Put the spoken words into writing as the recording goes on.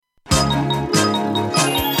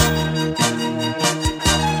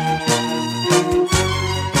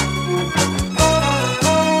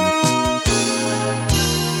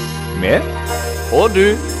og du.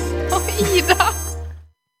 Og Ida.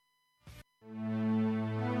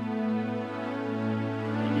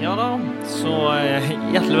 Ja da, så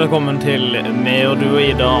hjertelig velkommen til meg og du og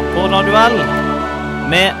Ida på Radio L.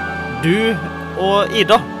 Med du og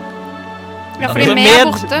Ida. Ja, fordi Altså, vi er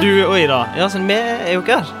borte. Med du og Ida. Ja, så vi er jo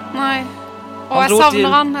ikke her. Nei. Og Han jeg dro savner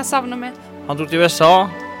til- han, jeg savner meg. Han dro til USA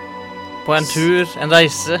på en tur, en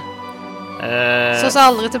reise. Så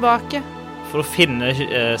aldri tilbake. For å finne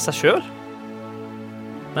seg selv.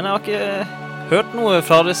 Men jeg har ikke hørt noe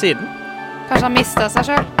fra det siden. Kanskje han mistet seg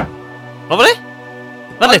selv. Hva var det?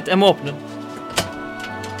 Vent litt, jeg må åpne den.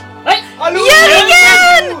 Nei! Hallo!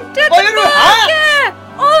 Jørgen! Du er Hva gjør du her? tilbake!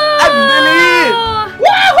 Åh! Endelig!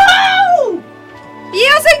 Woohoo! Gi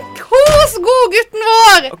oss en kos, godgutten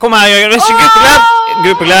vår! Kom her, Jørgen. Ikke gruppeglem.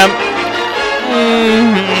 Gruppeglem.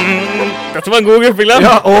 Dette var en god gruppeglem.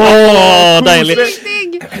 Ja, deilig.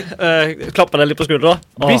 Digg. Klapper deg litt på skuldra.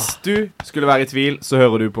 Hvis du skulle være i tvil, så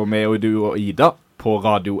hører du på meg og du og Ida på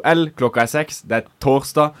Radio L. Klokka er 6. Det er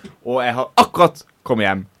torsdag, og jeg har akkurat kommet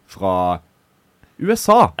hjem fra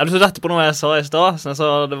USA. Ja, du så rette på noe jeg sa i stad. Så jeg sa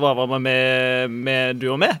det var med du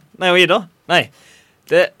og meg. Nei, og Ida. Nei.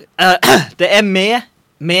 Det er med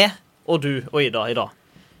og du og Ida i dag.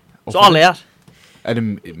 Så alle er her. Er det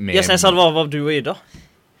med? Jeg sa det var du og Ida.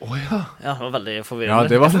 Åja. Ja, det var veldig Ja, forvirrende.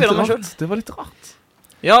 det var Jeg litt forvirret meg selv. rart. Det var litt rart.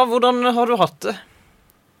 Ja, hvordan har du hatt det?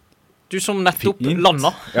 Du som nettopp Fint.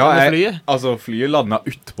 landet Ja, med flyet. altså, flyet landet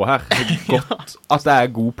utpå her. Godt at det er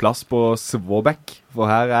god plass på Svåbekk, for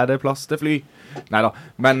her er det plass til fly. Neida,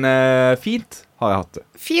 men fint har jeg hatt det.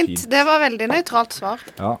 Fint, det var veldig nøytralt svar.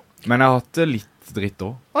 Ja, men jeg har hatt det litt dritt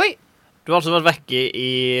også. Oi, Du har altså vært vekke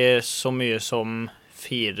i så mye som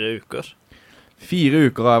 4 uker. 4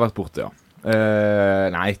 uker har jeg vært borte, ja.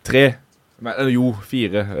 Nei, 3. Men, jo,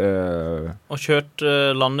 4. Og kjørt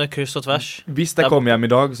landet kryss og tvers. Hvis jeg kom hjem i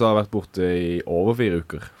dag, så har jeg vært borte i over 4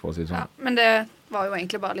 uker, for å si det ja, sånn. men det var jo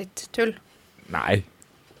egentlig bare litt tull. Nei.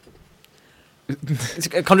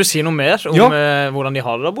 Kan du si noe mer om Ja. hvordan de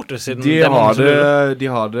har det der borte? Siden De det er mange har som lurer? de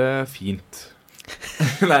har det fint.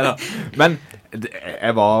 Neida. Men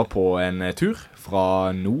jeg var på en tur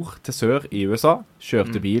fra nord til sør i USA.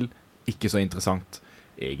 Kjørte bil. Ikke så interessant,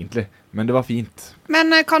 egentlig. Men det var fint.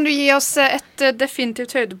 Men kan du gi oss et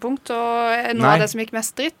definitivt høydepunkt og noe Nei. av det som gikk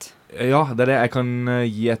mest dritt? Ja, det er det. Jeg kan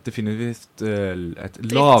gi et definitivt et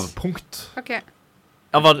lavpunkt. Ok.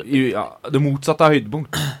 Ja, var Ja, det motsatte av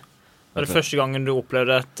høydepunkt. det første gangen du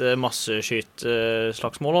opplevde et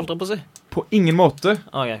masseskyt-slagsmål, holdt jeg på å si? På ingen måte.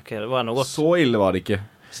 Ok, det var enda godt. Så ille var det ikke.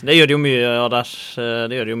 Så det gjør de jo mye av der.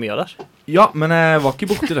 Det gjør de jo mye av der. Ja, men jeg var ikke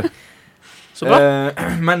borti det. Så bra.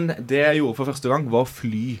 Men det jeg gjorde for første gang var å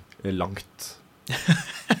fly langt.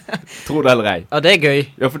 Tror det eller ei. Ja, det er gøy.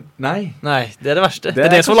 Ja, for, nei. Nei, det er det verste. Det er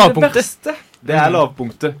det som er kanskje lavpunktet. verste. Det er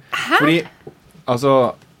lavpunktet. Fordi, altså,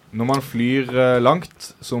 når man flyr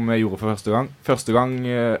langt, som jeg gjorde for første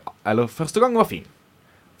gang var fin.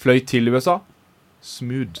 Fløy til USA,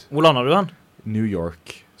 smooth. Hvor lander du hen? New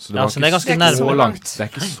York. Så det Ja, var så det er ganske Det er ikke så så langt. langt. Det er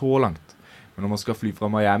ikke så langt. Men når man skal fly fra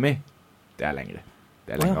Miami, det er lengre.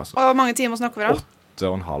 Det er lengre, altså. Og hvor mange timer snakker vi da?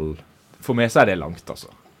 8,5. For meg så er det langt, altså.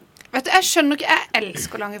 Vet du, jeg skjønner ikke, jeg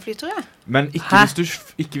elsker lange flyturer. Men ikke Hæ?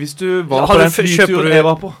 ikke hvis du var Har på du den flyturen jeg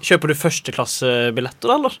var på. Kjøper du førsteklassebilletter,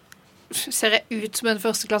 eller? Ser jeg ut som en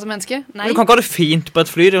førsteklasse menneske? Nei. Du kan ikke ha det fint på et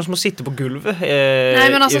fly. Det er jo som å sitte på gulvet. Nei,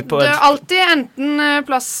 men altså, på det er alltid enten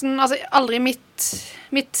plassen, altså aldri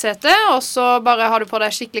midtsete, og så bare har du på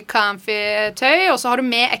deg skikkelig comfy tøy, og så har du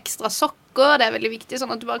med ekstra sokker, det er veldig viktig,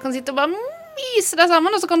 sånn at du bare kan sitte og bare myse deg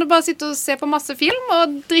sammen, og så kan du bare sitte og se på masse film,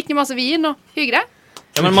 og drikke masse vin, og hygge deg.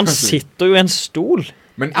 Ja, men man sitter jo i en stol.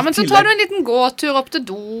 Ja, men så tar du en liten gåtur opp til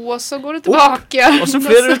do, og så går du tilbake. Og så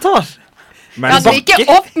flyr du tar. Men Ja, det er ikke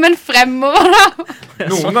opp, men fremover da.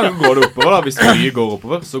 noen ganger går det oppover, da. Hvis flyet går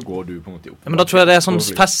oppover, så går du på en måte oppover. Ja, men da tror jeg det er sånn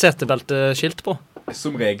fast setebelteskilt på.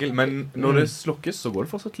 Som regel, men når det slokkes, så går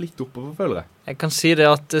det fortsatt litt oppover, føler jeg. Jeg kan si det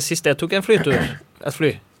at sist jeg tok en flytur, et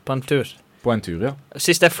fly, på en tur. På en tur, ja.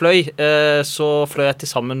 Sist jeg fløy, så fløy jeg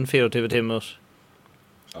til sammen 24 timer.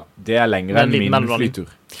 Det er lengre Med en enn liten min mellomlanding.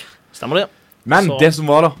 flytur. Stemmer det? Men Så- det som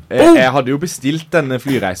var da, jeg hadde jo bestilt denne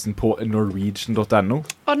flyreisen på norwegian.no.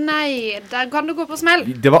 Å nei, der kan du gå på smell.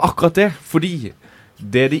 Det var akkurat det, fordi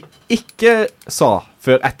det de ikke sa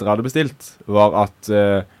før etter jeg hadde bestilt, var at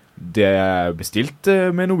det er bestilt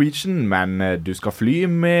med Norwegian, men du skal fly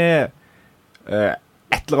med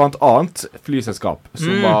et eller annet flyselskap,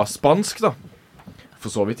 som var spansk da. For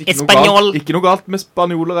så vidt ikke noe galt med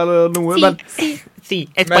spanjoler eller noe, men Si,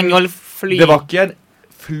 espanjol fly. det var ikke en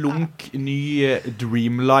flunk ny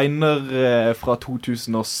Dreamliner fra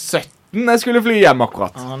 2017 jeg skulle fly hjem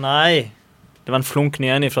akkurat. Å nei. Det var en flunk ny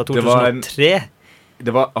en fra Det var en- 2003.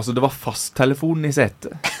 det var fasttelefonen i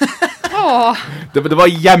setet. Åh. Det var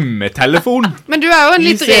hjemmetelefon. Men du er jo en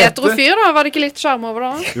I litt setet. retro fyr da. Var det ikke litt charme over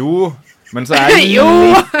det? Jo, men så er jeg Jo.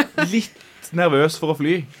 litt nervøs for å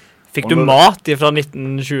fly. Fikk du mat fra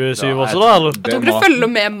 1927 også da, eller? Jeg tror ikke du følger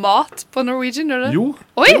med mat på Norwegian, gjør du det? Jo,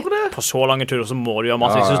 Oi! På så lange turer så må du jo ha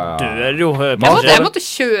mat, Ja, så ja, ja. dør jo. Jeg måtte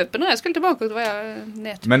kjøpe når jeg skulle tilbake. Det var jeg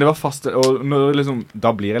nedtur. men det var fast, og når liksom,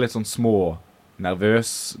 da blir jeg litt sånn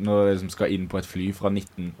smånervøs når jeg liksom skal inn på et fly fra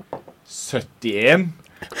 1971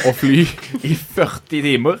 og fly i 40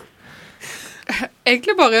 timer.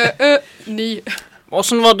 Egentlig bare 9.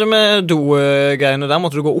 Hvordan var det med do-greiene der?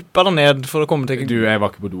 Måtte du gå opp eller ned for å komme til... Du, jeg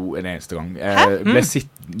var ikke på do en eneste gang. Jeg ble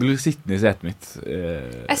sittende i setet mitt.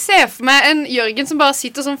 Jeg ser for meg en Jørgen som bare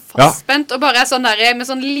sitter sånn fastspent og bare er sånn der med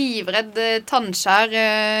sånn livredd tannskjær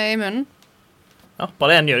i munnen. Ja,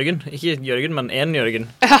 bare en Jørgen. Ikke Jørgen, men en Jørgen.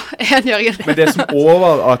 Ja, en Jørgen. Men det som også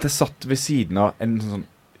var at jeg satt ved siden av en sånn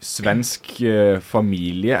svensk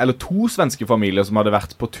familie, eller 2 svenske familier som hadde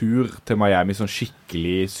vært på tur til Miami, sånn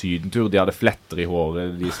skikkelig sydentur. De hadde fletter i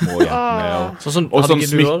håret, de små jentene, og sånn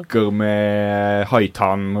smykker med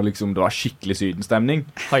haitann, og liksom, det var skikkelig sydenstemning.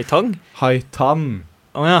 Haitang? Haitann.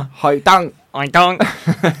 Åja. Haitang. Haitang.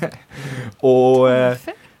 og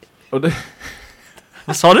det...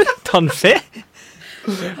 Hva sa du? Tannfe?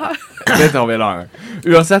 Det tar vi en annen gang.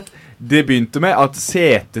 Uansett, det begynte med at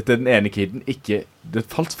setet til den ene kiden ikke, det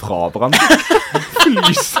falt fra hverandre.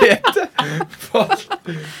 Flysetet falt.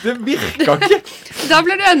 Det virket ikke. Da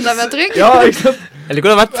ble du enda mer trygg. Ja, ikke sant? Jeg liker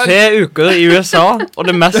det har vært 3 uker i USA, og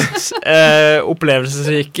det mest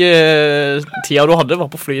opplevelsesrike tida du hadde var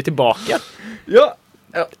på flyet tilbake. Ja,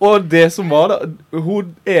 og det som var da,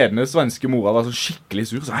 hun ene svenske mora var så skikkelig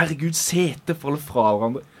sur, så herregud, setet faller fra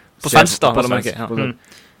hverandre. På svensk da, på eller svensk, ikke? på svensk.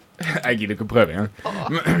 Jeg gidder ikke å prøve engang.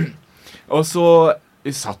 Og så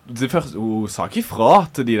hun sa ikke ifra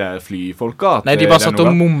til de der flyfolka. Nei, de bare satt og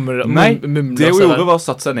mumlet. Nei, det hun gjorde var å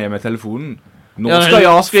satt seg ned med telefonen. Nå Ja, skal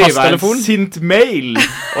jeg skrive en fasttelefon. sint mail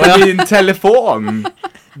på din telefon.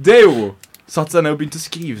 Det er jo satt seg ned og begynte å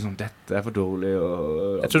skrive sånn, dette er for dårlig.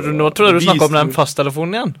 Jeg trodde du snakket om den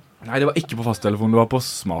fasttelefonen igjen. Nei, det var ikke på fasttelefonen, det var på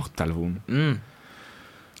smarttelefonen. Mm.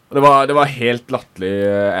 Og det var helt latterlig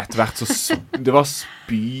etter hvert, så det var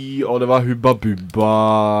spy, og det var hubba bubba,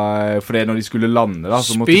 for det når de skulle lande da,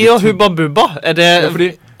 så måtte Spy og hubba bubba? Er det, fordi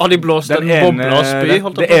har de blåst en boble av spy?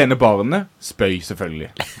 det ene barnet spøy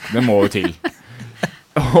selvfølgelig. Det må jo til.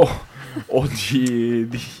 Og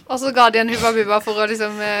de... Og så ga de en hubba bubba for å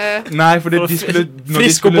liksom... Nei, for de skulle...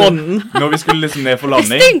 Frisk opp ånden. Når vi skulle liksom ned for Det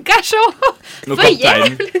landing, stinker så! når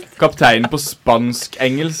kapteinen på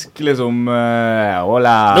spansk-engelsk liksom...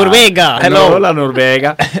 Hola. Norvega, hello. Hola,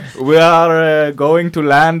 Norvega. We are going to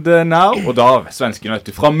land now. Og da, svenskene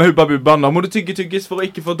vet du, frem med hubba bubbaen. Da må du tygge tyggis for å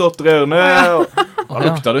ikke få dotter i ørene. Og da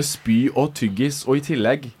lukta det spy og tyggis, og i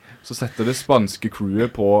tillegg så setter det spanske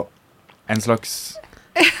crewet på en slags...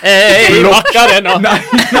 Blokka det nå. Nei,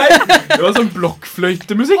 det var sånn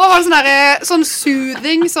blokkfløytemusikk. Og var det sånn der, sånn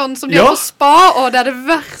soothing, sånn som de Ja. har på spa, og det er det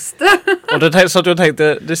verste. Og det satt du og tenkte,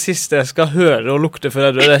 det siste jeg skal høre og lukte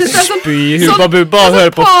for det er sånn- spy, hubba bubba og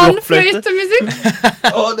høre på blokkfløyte.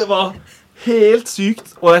 panfløytemusikk. Og det var helt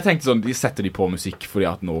sykt. Og jeg tenkte sånn, de setter de på musikk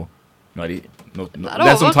fordi at nå er de... Det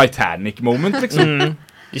er sånn Titanic-moment, liksom.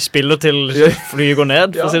 De spiller til flyet går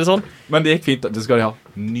ned, for å si det sånn. Men det gikk fint. Det skal de ha.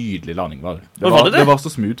 Nydelig landing var det. Var det det? Det var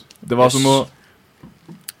så smooth. Det var som å...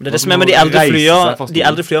 Det er det som er med de eldre Reise flya. seg fast De i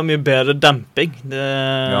eldre flya har mye bedre demping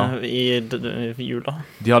Ja. i jula.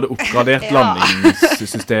 De hadde oppgradert Ja.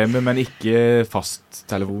 landingssystemet, men ikke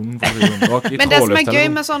fasttelefonen. Men det som er gøy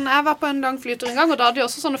med sånn, jeg var på en lang flytur en gang, og da hadde de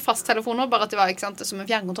også sånne fasttelefoner, bare at det var ikke sant, det som en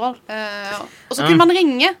fjernkontroll. Og så kunne man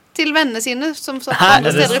ringe til vennene sine som satt Hæ, andre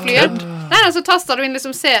er det steder i flyet. Nei, så tastet du inn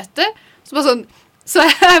liksom sete, så bare sånn, så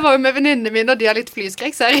jeg var jo med venninnene mine, og de har litt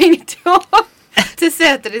flyskrekk, så jeg ringte jo til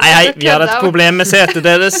setet. Nei, vi har et problem med setet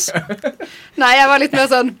deres. Nei, jeg var litt mer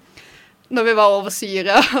sånn, når vi var over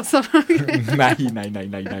Syria, og sånn. Nei.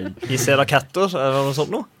 De ser da katter, eller noe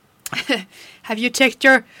sånt nå. Have you checked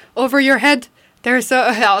over your head? There's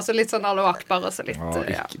a... Ja, altså litt sånn Allahu Akbar, og så litt...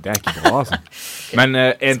 Ja, det er ikke bra, altså. Men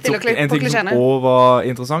en Spiller ting som klisjene. også var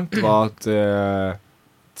interessant, var at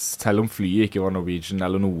selv om flyet ikke var Norwegian,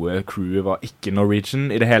 eller noe, crewet var ikke Norwegian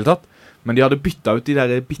i det hele tatt, men de hadde byttet ut de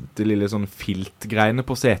der bittelille sånn filtgreiene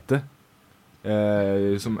på setet.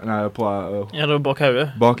 Nei, på... Ja, det var bak hodet.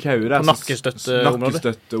 Bak hodet der. På nakkestøtteområdet.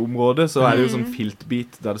 Nakkestøtteområdet, så er det jo sånn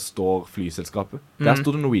filtbit der det står flyselskapet. Der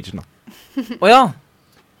stod det Norwegian da. Åja.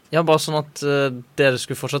 Ja, bare sånn at dere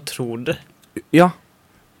skulle fortsatt tro det. Ja,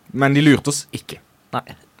 men de lurte oss ikke. Nei.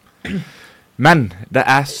 Men det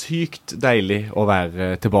sykt deilig å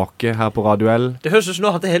være tilbake her på Radio L. Det høres ut som du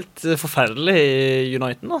har hatt det helt forferdelig i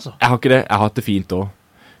Uniten, altså. Jeg har ikke det, jeg har hatt det fint også.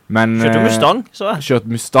 Men Kjørte Mustang, så jeg. kjørt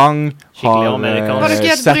Mustang, Skikkelig amerikansk. Var du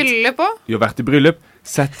ikke et bryllup på? Jeg har vært i bryllup,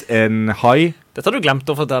 sett en hai. Dette har du glemt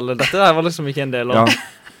å fortelle. Dette her var liksom ikke en del av. Ja.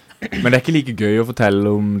 Men det er ikke like gøy å fortelle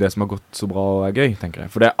om det som har gått så bra og gøy, tenker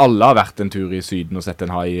jeg. For det alle har vært en tur i syden og sett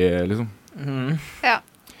en hai, liksom. Ja.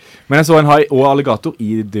 Men jeg så en hai og alligator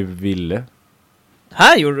i det ville.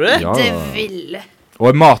 Hæ, gjorde du det? Ja. Det ville. Og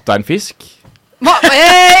jeg matet en fisk.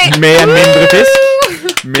 Hey! Med en mindre fisk.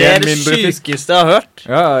 Med Det er en det mindre fisk. sykeste jeg har hørt.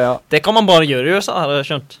 Ja. Det kan man bare gjøre i USA, har jeg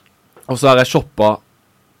skjønt. Og så har jeg shoppet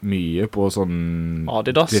mye på sånn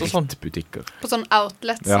Adidas og sånn. drittbutikker. På sånn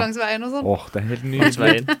outlets Ja. langs veien og sånn. Åh, det er helt Langs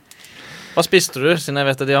nydelig. veien. Hva spiste du, siden jeg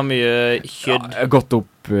vet at de har mye Ja, kjødd? jeg har gått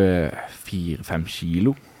opp 4-5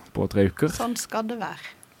 kilo på 3 uker. Sånn skal det være.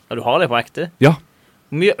 Ja, du har det på ekte? Ja.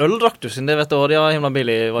 Hvor mye øl drakk du, siden det vet du også de har himla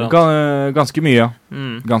billig variant? Ganske mye, ja.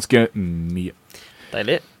 Mm, Ganske mye.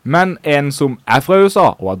 deilig. Men en som er fra USA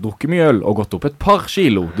og har drukket mye øl og gått opp et par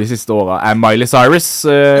kilo de siste årene, er Miley Cyrus.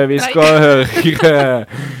 Vi skal høre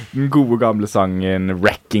den gode gamle sangen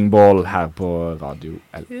Wrecking Ball her på Radio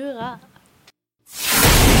L. Hurra.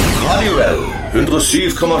 Radio L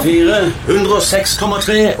 107,4,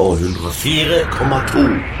 106,3 og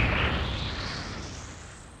 104,2.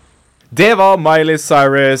 Det var Miley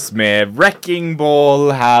Cyrus med Wrecking Ball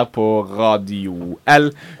her på Radio L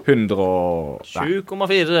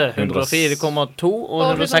 7,4, 104,2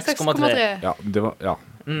 og 106,3. Ja, det var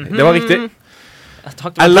riktig.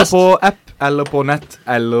 Takk til Eller på app, eller på nett,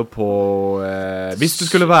 eller på hvis du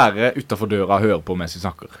skulle være utenfor døra og høre på mens vi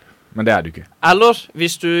snakker. Men det er du ikke. Eller,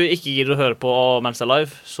 hvis du ikke gidder å høre på mens det er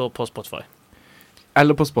live, så på Spotify.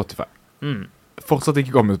 Eller på Spotify. Fortsatt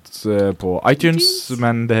ikke kommet på iTunes,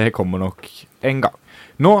 men det kommer nok en gang.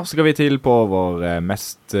 Nå skal vi til på vår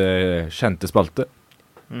mest kjente spalte.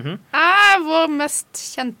 Vår mest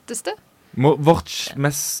kjenteste.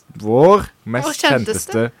 Vår mest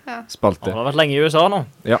kjenteste Ja. spalte. Han har vært lenge i USA nå.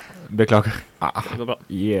 Ja, beklager. Det går bra.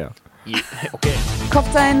 Yeah. Ok.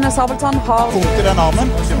 Kaptein Sabeltann har Punktet den armen.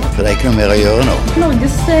 Det er ikke noe mer å gjøre nå.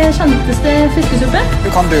 Norges kjenteste fiskesuppe. Du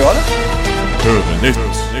kan du gjøre det.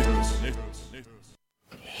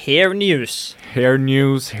 Hair News. Hair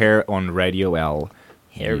news here on Radio L.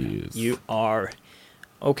 Here News. you are.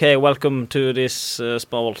 Okay, welcome to this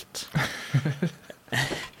spalt.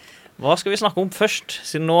 Hva skal vi snakke om først?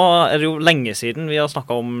 Siden nå er det jo lenge siden vi har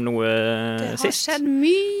snakket om noe Det har sist. skjedd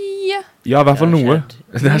mye. Ja, i hvert fall Det har noe.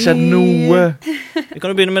 Det har skjedd noe. Vi kan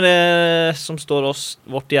jo begynne med det som står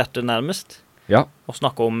vårt hjerte nærmest. Ja. Og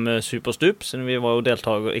snakke om Superstup, siden vi var jo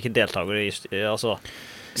ikke deltakere i altså,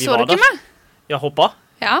 vi Så var du ikke der. meg? Ja, hoppa.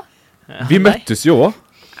 Ja. Vi møttes jo også.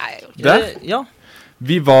 Nei, jeg gjorde ikke Der. Ja,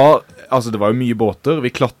 Vi var, altså det var jo mye båter. Vi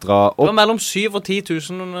klatret det var opp. mellom 7 og 10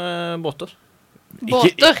 000 båter.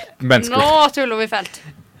 båter. Mennesker. Nå tuller vi felt.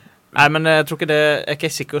 Nei, men jeg tror ikke det, jeg er ikke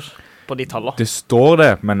sikker på de tallene. Det står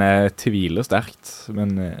det, men jeg tviler sterkt.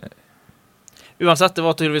 Men Uansett, det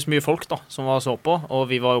var tydeligvis mye folk da, som var så på, og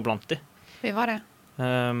vi var jo blant de. Vi var det.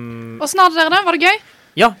 Um, Hvordan hadde dere det? Var det gøy?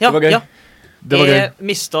 ja, det var gøy. ja. Det var gøy. Jeg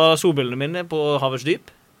mistet solbrillene mine på Havets dyp.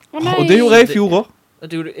 Å nei. Og det gjorde jeg i fjor også.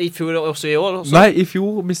 Det gjorde jeg i fjor og også i år. Også. Nei, i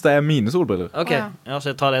fjor mistet jeg mine solbriller. Ok, Å, ja. ja, så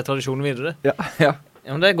jeg tar det tradisjonen videre. Ja, ja.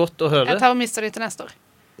 Ja, men det er godt å høre. Jeg tar og mister de til neste år.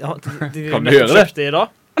 Ja, de Kan du gjøre det? kjøpte i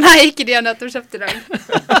dag? Nei, ikke de jeg nettopp kjøpt i dag.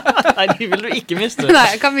 Nei, de vil du ikke miste. Nei,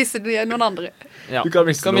 jeg kan miste de noen andre. Ja. Du kan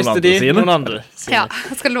miste noen andre de, sine. noen andre. sine. Ja,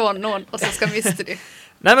 jeg skal låne noen, og så skal jeg miste de.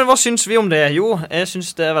 Nei, men hva syns vi om det? Jo, jeg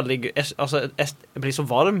syns det er veldig gøy. Jeg blir så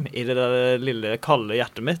varm i det der lille, kalde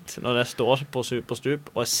hjertet mitt når jeg står på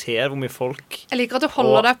Superstup, og jeg ser hvor mye folk Jeg liker at du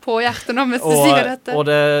holder Og- deg på hjertet nå mens du sier dette. og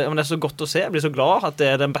det, men det er så godt å se. Jeg blir så glad at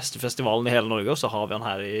det er den beste festivalen i hele Norge, og så har vi den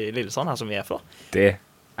her i Lillesand, her som vi er fra. Det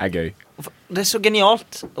er gøy. Det er så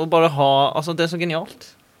genialt å bare ha Altså, det er så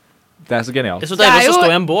genialt. Det er så genialt. Det er så Det er deilig å jo-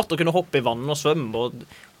 stå i en båt og kunne hoppe i vannet og svømme og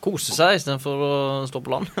kose seg istedenfor å stå på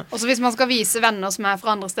land. Og så hvis man skal vise venner som er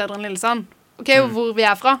fra andre steder enn Lillesand, ok, hvor vi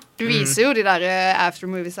er fra. Du viser jo de der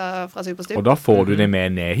aftermoviesa fra Superstup. Og da får du det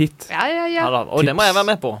med ned hit. Ja, ja, Ja, ja. da, og det må jeg være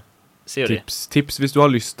med på, sier de. Tips hvis du har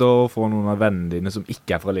lyst til å få noen av vennene dine som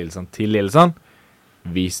ikke er fra Lillesand, til Lillesand.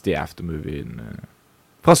 Vis de aftermovien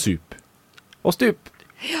fra Sup. Og Stup.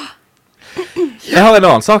 Jeg har en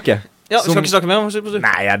annen sak, jeg. Ja, vi Som- skal ikke snakke mer om Superstup.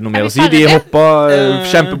 Nei, er det noe mer Er vi å si? De ferdige? hoppa Eh,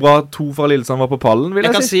 kjempebra. 2 fra Lillesand var på pallen, vil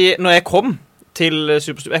Jeg jeg, kan si. si, når jeg kom til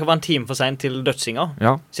Superstup Jeg var en time for sent til Dødsinga.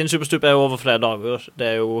 Ja. Siden Superstup er jo over flere dager. Det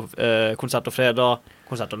er jo konserter fredag,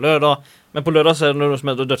 konserter lørdag. Men på lørdag så er det noe som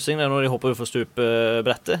heter Dødsing. Det er når de hopper ut fra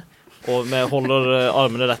stupbrettet. Og vi holder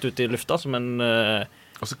armene rett ut i lufta som en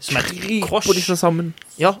Og så Som et kryper kors. disse sammen.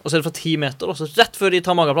 Ja, og så er det fra 10 meter, og så rett før de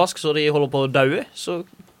tar mageplask, så de holder på å daue, så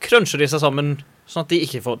krønsjer de seg sammen, sånn at de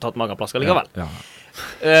ikke får tatt mageplask likevel. Ja.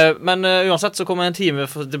 Men uansett så kom jeg en time,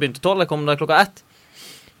 for det begynte 12, jeg kom der klokka 1.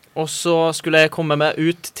 Og så skulle jeg komme meg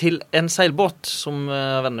ut til en seilbåt som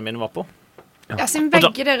vennene mine var på. Ja, siden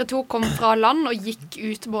begge dere to kom fra land og gikk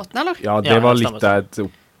ut båten, eller? Ja, det Ja, var det litt stemmer. av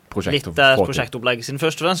et prosjekt. Litt å av et få til. prosjektopplegg. Siden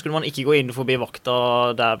først og fremst skulle man ikke gå inn forbi vakta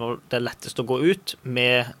der det er lettest å gå ut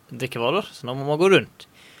med drikkevarer, så da må man gå rundt.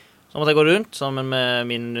 Så måtte jeg gå rundt sammen med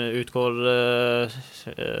min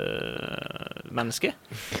menneske.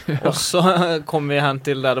 Og så kom vi hen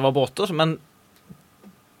til der det var båter, men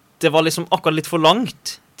det var liksom akkurat litt for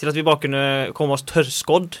langt til at vi bare kunne komme oss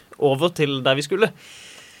tørrskodd over til der vi skulle.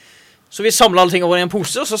 Så vi samlet alle ting over i en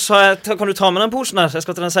pose, og så sa jeg, kan du ta med den posen her? Jeg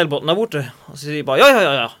skal til den seilbåten der borte. Og så sier de bare,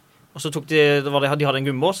 ja. Og så tok de hadde en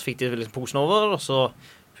gummibåt, så fikk de liksom posen over, og så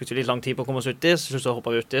fikk vi litt lang tid på å komme oss uti, så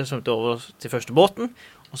hoppet vi uti, svømte over til første båten,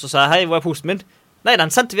 og så sa jeg, hei, hvor er posen min? Nei,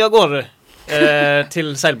 den sendte vi av gårde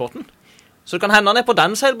til seilbåten. Så det kan hende han er på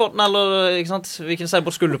den seilbåten, eller ikke sant? Hvilken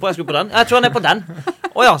seilbåt skulle du på? Jeg skulle på den. Jeg tror han er på den.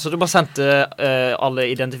 Åja, så du bare sendte alle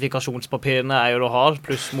identifikasjonspapirene du har,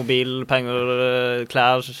 pluss mobil, penger,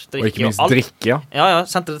 klær, drikke Og ikke minst alt. drikke, ja. Ja,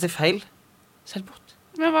 sendte det til feil seilbåt.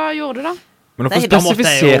 Men hva gjorde du da? Men hvorfor Nei, da måtte jeg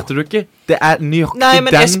spesifiserte du ikke? Det er nøyaktig Nei,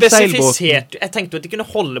 men jeg den seilbåten. spesifiserte. Jeg tenkte at de kunne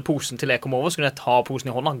holde posen til jeg kom over, så kunne jeg ta posen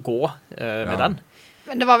i hånda og gå med den.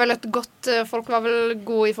 Men det var vel et godt folk var vel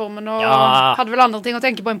gode i formen og Ja. hadde vel andre ting å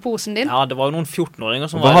tenke på enn posen din. Ja, det var jo noen 14-åringer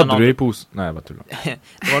som Hva var i hadde den du i posen? Nei, jeg bare tuller.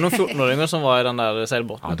 Det var noen 14-åringer som var i den der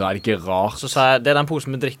seilbåten. Ja, da er det ikke rart. Så sa jeg, det er den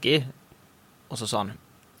posen med drikke i. Og så sa han,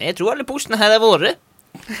 jeg tror alle posene her er våre.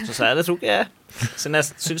 Så sa jeg, det tror ikke jeg. Så jeg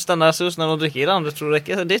synes den der susen er noe drikke i den, det tror jeg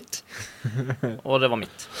ikke er ditt. Og det var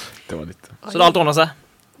mitt. Det var litt. Så det alt ordnet seg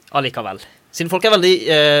allikevel. Siden folk er veldig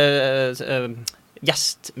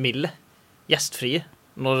gjestmilde, gjestfrie,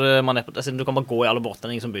 når man er på det. Siden du kan bare gå i alle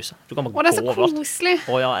båtene, ingen som byr seg. Du kan bare Og det er så gå overalt. koselig.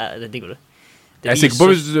 Ja, det digger du. Jeg er sikker på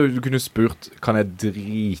hvis du kunne spurt, kan jeg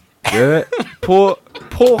drite på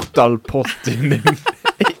portalpotten din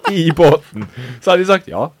i båten? Så hadde de sagt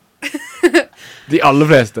ja. De aller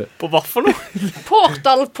fleste. På hva for noe?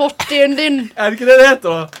 Portalpottien din. Er det ikke det det heter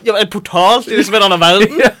da? Ja, en portal til liksom en annen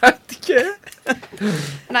verden. Jeg vet ikke.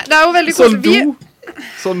 Nei, det er jo veldig Sånn koselig. do.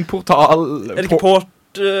 Sånn portal. Er det ikke port...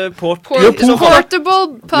 Ja,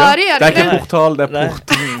 Portable party, Ja, er det er det ikke ikke det? portal, det er Nei.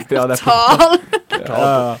 porten. Ja, det er portal. Portal.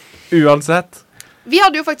 Ja. Uansett. Vi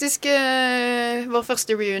hadde jo faktisk vår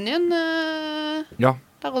første reunion Ja,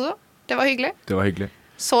 der også. Det var hyggelig. det var hyggelig.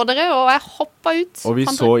 Så dere, og jeg hoppet ut. Og vi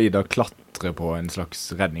fant så Ida klatre på en slags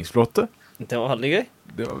redningsflåte. Det var veldig gøy.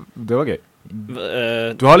 Det var gøy. Du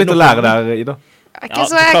Du har litt å lære der, Ida. Jeg er Ja, ikke,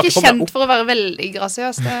 så jeg er du klarte ikke å komme kjent opp. for å være veldig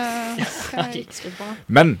grasiøs. Det skal jeg ikke skrive på.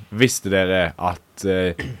 Men visste dere at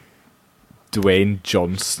Dwayne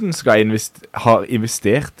Johnson har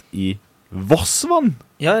investert i Vossvann?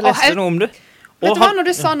 Ja, jeg Å, leste noe om det. Vet Og du hva, han, når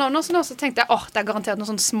du sa navnet sånn, så tenkte jeg, det er garantert noe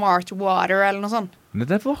sånn smart water eller noe sånt. Men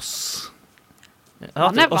det er Voss. ja,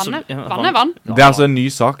 Vann er også- vann. ja, Vann er vann. Det er altså en ny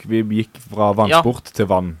sak. Vi gikk fra vannsport til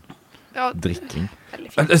Ja, vanndrikking.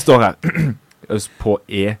 veldig fint. Det står her på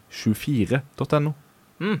e24.no.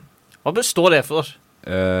 Hva består det for?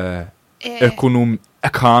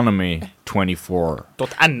 Economy 24.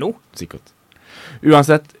 .no? Sikkert.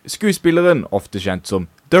 Uansett, skuespilleren, ofte kjent som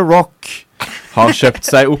The Rock, har kjøpt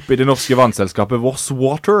seg opp i det norske vannselskapet Voss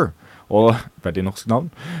Water, og veldig norsk navn,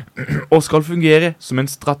 og skal fungere som en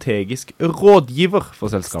strategisk rådgiver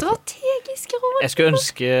for selskapet. Strategiske råd. Jeg skulle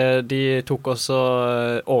ønske de tok oss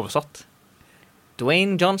og oversatt.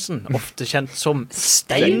 Dwayne Johnson, ofte kjent som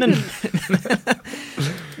Steinen.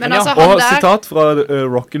 Men ja, altså, Og han der... sitat fra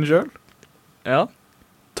Rocken sjøl. Ja.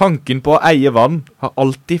 Tanken på å eie vann har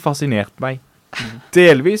alltid fascinert meg.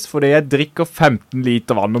 Delvis fordi jeg drikker 15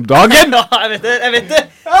 liter vann om dagen. Ja, jeg vet det.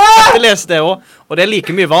 Jeg leste det også. Og det er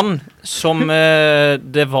like mye vann som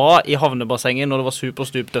det var i havnebassenget når det var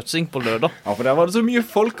superstup dødsing på lørdag. Ja, for der var det så mye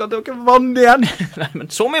folk at det var ikke vann igjen. Nei,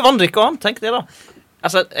 men så mye vann drikker han, tenk det da.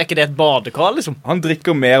 Altså, er ikke det et badekar, liksom? Han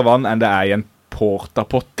drikker mer vann enn det er i en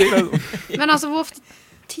portapotti. Men altså, hvor ofte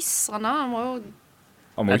tisser han da? Han må jo...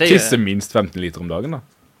 Han må Ja, jo det tisse gjør- minst 15 liter om dagen, da.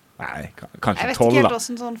 Nei, Jeg kanskje vet 12, ikke helt da.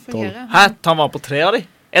 hvordan sånn fungerer. Hæ, tar han var på 3 av de?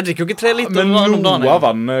 Jeg drikker jo ikke 3 liter Men vann om dagen. noe av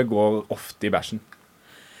vannet går ofte i bæsjen.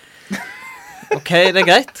 Ok, det er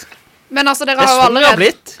greit. Men altså, Det dere er har jo sånn vi har allerede...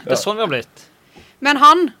 blitt. Det er sånn vi har blitt. Men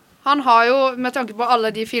han har jo, med tanke på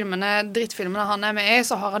alle de filmene, drittfilmene han er med i,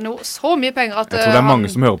 så har han jo så mye penger at... Jeg tror det er han-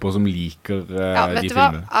 mange som hører på som liker Ja, vet de du hva?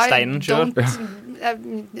 filmene. I Steinen selv.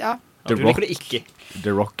 don't- Ja. The Du Rock. liker det ikke.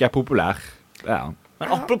 The Rock er populær. Det er han.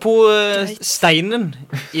 Men apropos greit. steinen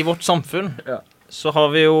i vårt samfunn, Ja. så har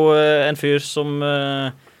vi jo en fyr som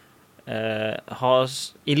har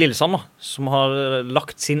i Lillesand da, som har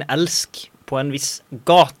lagt sin elsk på en viss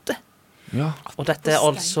gate. Ja. Og dette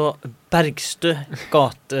altså Bergstø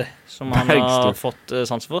gate som han har fått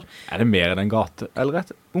sans for. Det mer enn en gate, eller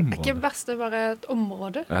et område? Ikke Bergstø, bare et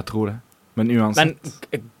område. Jeg tror det. Men uansett.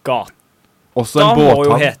 Men gate. Også en båthavn. Da må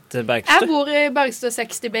jo hete Bergstø. Jeg bor i Bergstø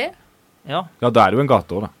 60B. Ja, da det jo en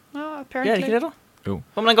gate også, da. Ja, apparently. Det ikke det, da? Jo.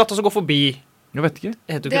 Hva med den gata som går forbi? Jeg vet ikke.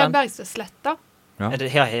 Det Bergstø Sletta. Ja.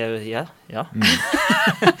 Ja.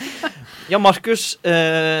 Ja, Markus,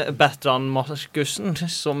 Bertrand Markusen,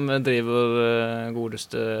 som driver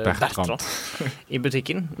godeste Bertrand i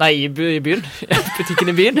butikken. Nei, i byen.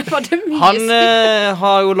 Butikken i byen. Han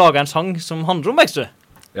har jo laget en sang som handler om Bergstø.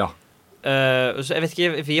 Ja. Så jeg vet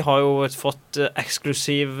ikke, vi har jo fått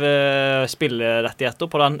eksklusiv spillerettigheter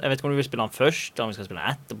på den. Jeg vet ikke om vi vil spille den først, eller om vi skal spille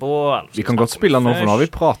den etterpå. Vi kan godt spille den nå, for nå har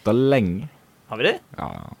vi pratet lenge. Har vi det?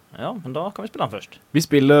 Ja, men da kan vi spille den først. Vi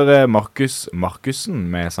spiller Markus Markusen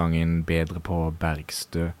med sangen Bedre på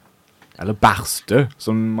Bergstø. Eller Bergstø,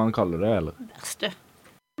 som man kaller det, eller? Bergstø.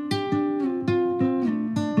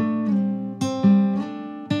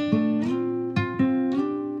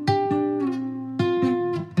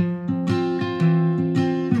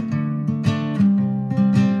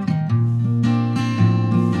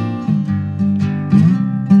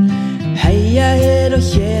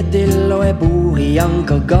 Kjetil, og jeg bor i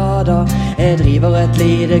Ankergata. Jeg driver et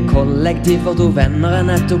lite kollektiv for 2 venner jeg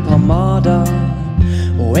nettopp har mada.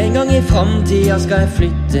 Og en gang i fremtiden skal jeg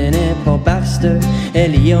flytte ned på Bergstø. Jeg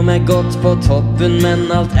liker meg godt på toppen, men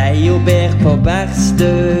alt jo bedre på Bergstø.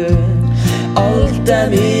 Alt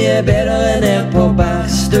mye bedre ned på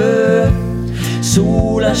Bergstø.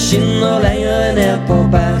 Sola skinner lenger ned på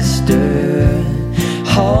Bergstø.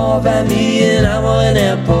 Havet mye nærmere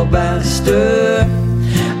ned på Bergstø.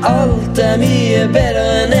 Alt mye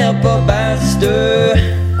bedre ned på Bergstø.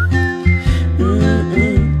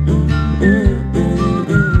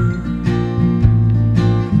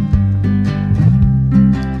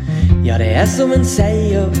 Ja, det som en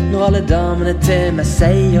seier når alle damene til meg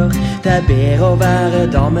sier det bedre å være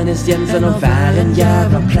damenes jens enn å være en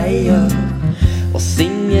jævla player. Og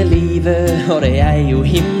singellivet, og det jo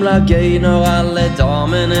himla gøy når alle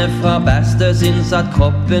damene fra Bergstø syns at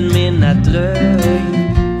kroppen min drøy.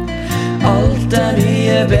 Alt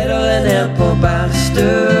mye bedre ned på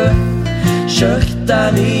Bergstø. Skjørt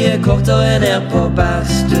mye kortere ned på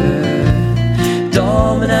Bergstø.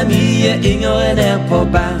 Damen mye yngre ned på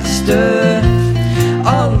Bergstø.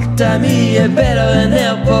 Alt mye bedre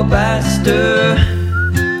ned på Bergstø.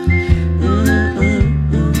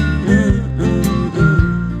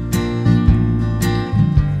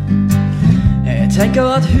 Jeg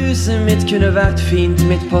tenker at huset mitt kunne vært fint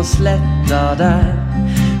midt på sletta der.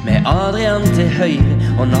 Med Adrian til høyre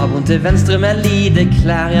og naboen til venstre med lite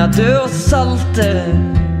klær. Ja, død og salte.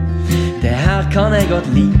 Det her kan jeg godt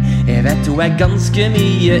li. Jeg vet hun ganske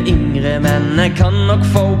mye yngre, men jeg kan nok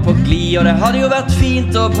få på gli. Og det hadde jo vært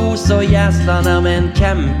fint å bo så jæsla nær med en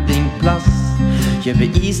campingplass. Kjøpe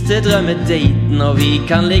is til drømmedaten, og vi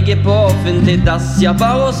kan ligge på offentlig dass. Ja,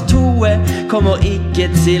 bare oss 2 kommer ikke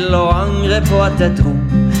til å angre på at jeg dro.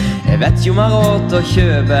 Jeg vet jo man har råd til å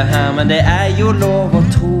kjøpe her, men det jo lov å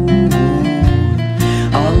tro.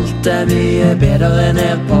 Alt mye bedre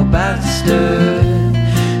ned på Bergstø.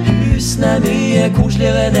 Husene mye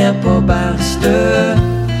koseligere ned på Bergstø.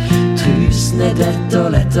 Trusene detter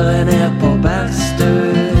lettere ned på Bergstø.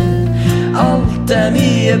 Alt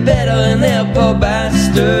mye bedre ned på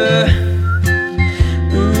Bergstø.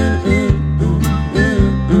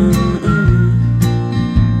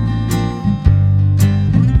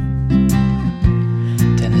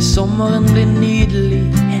 Sommeren blir nydelig,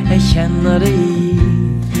 jeg kjenner det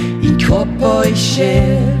i kropp og i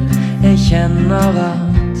sjel. Jeg kjenner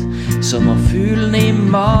at sommerfuglene i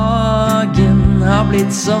magen har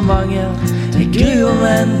blitt så mange. Jeg gruer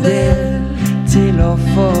meg en del til å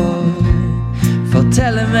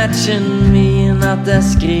fortelle matchen min at jeg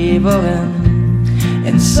skriver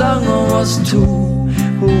en sang om oss 2.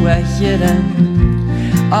 Hun ikke den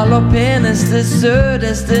aller peneste,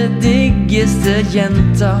 søteste, diggeste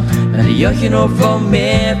jenta. Men det gjør ikke noe for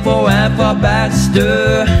meg, for jeg fra Bergstø.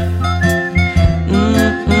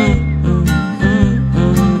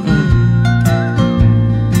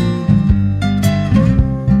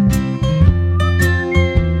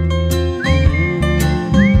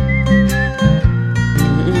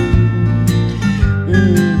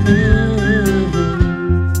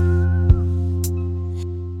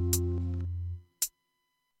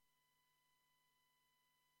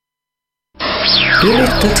 Du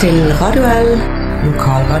lytter til Radio L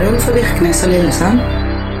Lokalradioen for Virknes og Lillesand.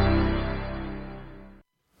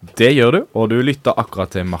 Det gjør du, og du lytter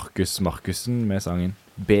akkurat til Markus Markussen med sangen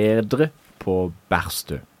Bedre på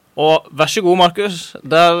Berstø. Og vær så god, Markus.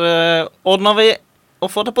 Der ordner vi å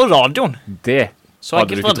få det på radioen. Det Så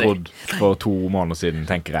hadde du enkelt ikke var det. trodd for 2 måneder siden,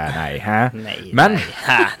 tenker jeg. Nei, hæ? Nei, Men,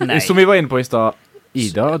 nei. som vi var inne på i stad,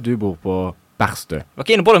 Ida, du bor på Berstø. Vi var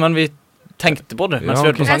ikke inne på det, men vi tenkte på det mens Ja, vi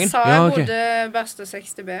hørte på ok. sangen. Jeg sa Ja, jeg ok. bodde Berstø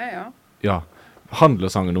 60B, ja. Ja, handler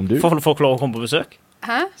sangen om du? Får folk lov å komme på besøk?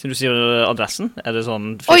 Hæ? Siden du sier adressen, er det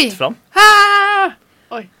sånn Oi. fritt fram? Hæ?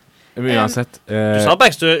 Men uansett. Du sa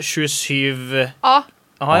Bergstø 27... A.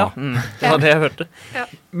 Aha, ja. Det var det jeg hørte.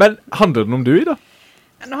 Men handler den om du, Ida?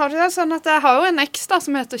 Nå har det sånn at jeg har jo en eks da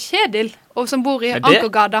som heter Kjedil, og som bor i Er det?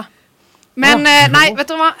 Ankergata. Men nei, vet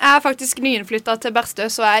du hva? Jeg er faktisk nyinnflyttet til Berstø,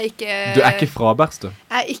 så jeg er ikke... Du er ikke fra Berstø?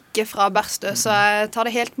 Jeg er ikke fra Berstø, så jeg tar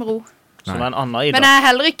det helt med ro. Som er en annen Ida. Men jeg er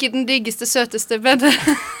heller ikke den diggeste, søteste, men det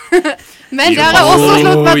har jeg også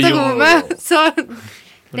slått meg til ro med, så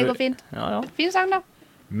det går fint. Ja. Fin sang da.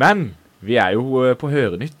 Men vi er jo på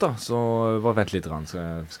Hørenytt, da, så vent litt,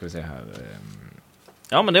 skal vi se her.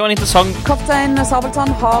 Ja, men det var en interessant... Kaptein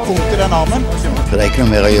Sabeltann har Punktet den armen. For det er ikke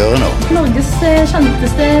noe mer å gjøre nå. Norges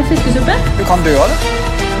kjenteste fiskesuppe. Du kan dø av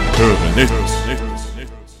det.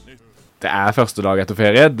 Det er første dag etter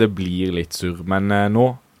ferie, det blir litt surr, men nå,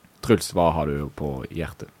 Truls, hva har du på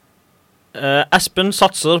hjertet? Espen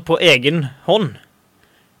satser på egen hånd.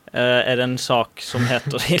 Er det en sak som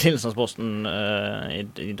heter i Lillesandsposten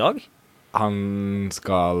i dag? Han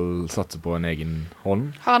skal satse på en egen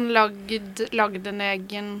hånd. Har han lagd en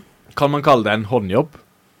egen... Kan man kalle det en håndjobb?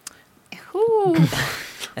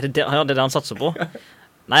 Er det det han satser på?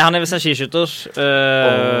 Nei, han er visst en skiskytter.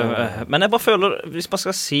 Men jeg bare føler, hvis man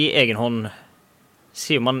skal si egen hånd,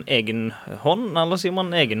 sier man egen hånd, eller sier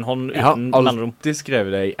man egen hånd Jeg har uten mellomrom? alltid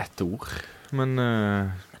skrevet det i ett ord, men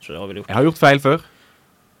Jeg tror det var veldig gjort. jeg har gjort feil før.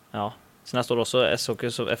 Ja. Så neste år også, jeg så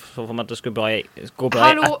ikke så jeg så for meg at det skulle gå bra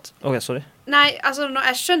i Hallo? ett. Ok, sorry. Nei, altså,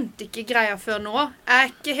 jeg skjønte ikke greia før nå. Jeg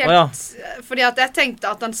er ikke helt... Å, ja. Fordi at jeg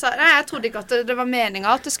tenkte at han sa... Nei, jeg trodde ikke at det var meningen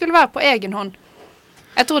at det skulle være på egen hånd.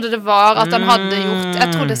 Jeg trodde det var at han hadde gjort...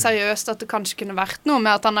 Jeg trodde seriøst at det kanskje kunne vært noe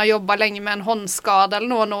med at han har jobbet lenge med en håndskade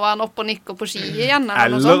eller noe, nå er han oppe og nikker på ski igjen,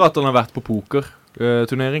 eller noe Eller sånt. at han har vært på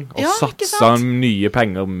pokerturnering og Ja, ikke satsa sant? nye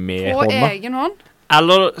penger med På hånda. egen hånd.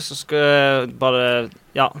 Eller så skal jeg bare...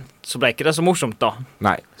 Ja, så ble ikke det så morsomt da.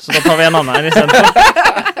 Nei. Så da tar vi en annen en i stedet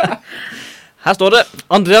for. Her står det,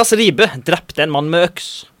 Andreas Ribe drepte en mann med øks.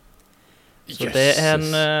 Så det er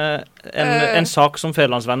en sak som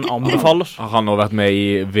Federlandsvennen anbefaler. Har han nå vært med i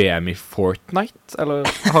VM i Fortnite, eller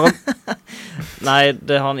har han? Nei,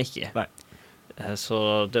 det har han ikke. Nei. Så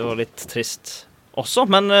det var litt trist også,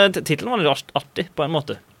 men titlen var litt artig på en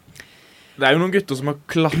måte. Det er jo noen gutter som har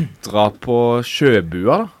klatret på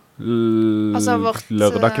Sjøbua, da. Altså vårt,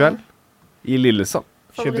 Lørdag kveld. I Lillesand.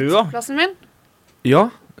 Sjøbua? Favorittplassen min. Ja,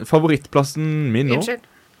 favorittplassen min nå. Unnskyld.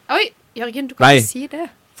 Oi, Jørgen, du kan Nei. ikke si det.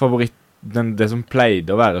 Det som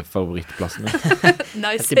pleide å være favorittplassen min.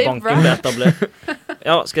 Nice Etter save, banken bro. ble etablert.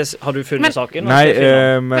 Ja, har du funnet Men- saken? Nei, Skal jeg finne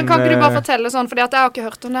den? men Men kan ikke du bare fortelle sånn, fordi at jeg har ikke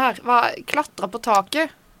hørt om det her. Klatra på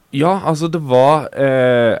taket. Ja, altså det var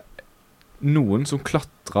noen som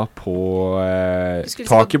klatret på Du skulle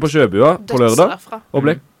taket si på Sjøbua på Døds lørdag, derfra. og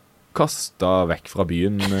ble kastet vekk fra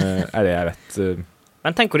byen, er det jeg vet.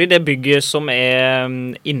 Men tenker de det bygget som er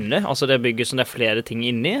inne, altså det bygget som det er flere ting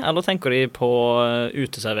inni, eller tenker de på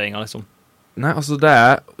uteserveringer, liksom? Nei, altså det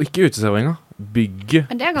er ikke uteserveringer, bygget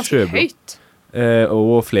Men det er ganske Sjøbua. høyt.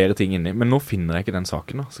 Og flere ting inni. Men nå finner jeg ikke den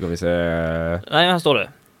saken da, skal vi se. Nei, her står det.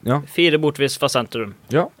 Ja. 4 bortvis fra sentrum.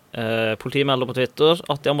 Ja. Politiet melder på Twitter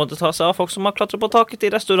at de har måttet ta seg av folk som har klatret på taket i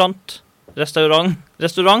restaurant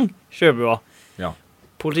Sjøbua. Ja.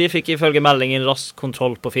 Politiet fikk ifølge meldingen rask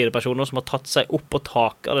kontroll på 4 personer som har tatt seg opp på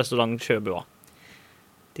taket av restaurant Sjøbua.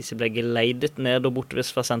 Disse ble geleidet ned og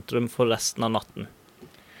bortvis fra sentrum for resten av natten.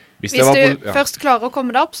 Hvis det var du først klarer å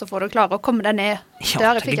komme deg opp, så får du klare å komme deg ned. Ja, Det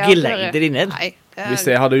har jeg tenk fikk å jeg geleide høre. de ned. Nei, det Hvis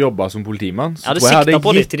er... jeg hadde jobbet som politimann, Jeg så hadde tror jeg siktet hadde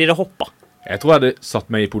på de gitt... til de hoppa. Jeg tror jeg hadde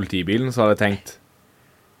satt meg i politibilen, så hadde jeg tenkt,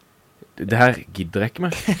 det her gidder jeg ikke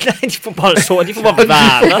mer. Nei, de får bare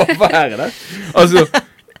være der. Være der. Altså,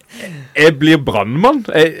 jeg blir brandmann.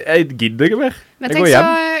 Jeg gidder ikke mer. Men Jeg går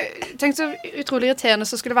hjem. tenk så utrolig irriterende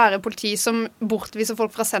så skulle være politi som bortviser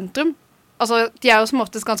folk fra sentrum. Altså, de er jo som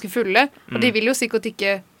oftest ganske fulle, og de vil jo sikkert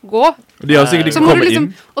ikke gå. Og de har sikkert Så ikke må du kommet liksom,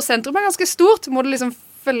 inn. og sentrum er ganske stort, må du liksom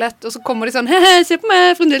følge etter, og så kommer de sånn, hehe, se på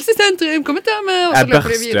meg, fremdeles i sentrum, kom til meg, og så Er løper de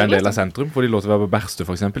Berstø videre. en del av liksom. sentrum? Får de lov til å være på Berstø,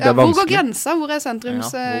 for eksempel? Ja, Det er hvor går vanskelig. grensa? Hvor er Ja, hvor går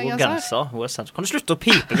sentrumsgrensa? grensa? Hvor er sentrum? Kan du slutte å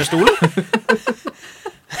pipe med stolen?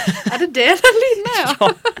 Er det den lyden er,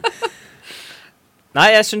 ja? Nei,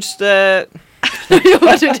 jeg synes det...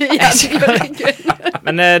 Gjorde du det igjen, Jørgen?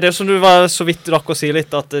 Men det er som du var så vidt rakk å si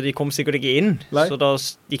litt, at de kom sikkert ikke inn. Nei. Så da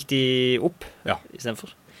gikk de opp I stedet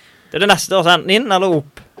for. Det er det neste, altså enten inn eller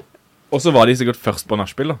opp. Og så var de sikkert først på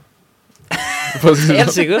nachspiel, da.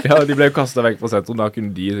 Helt sikkert. Ja, de ble jo kastet vekk fra sentrum. Da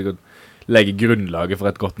kunne de sikkert legge grunnlaget for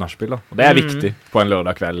et godt nachspiel, da. Og det er viktig på en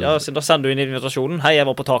lørdag kveld. Ja, så da sender du inn invitasjonen. Hei, jeg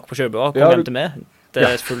var på tak på Kjøbøa, kom hjem til meg. Det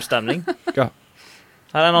er full stemning. Ja.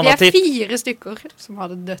 Her er en Vi annen er tipp. 4 stykker som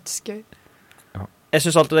har det dødsgøy. Jeg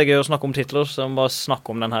synes alltid det er gøy å snakke om titler, så jeg må bare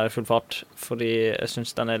snakke om den her I full fart, fordi jeg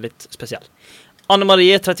synes den er litt spesiell.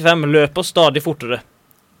 Anne-Marie, 35, løper stadig fortere.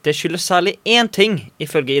 Det skyldes særlig én ting,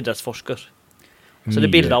 ifølge idrettsforsker. Så det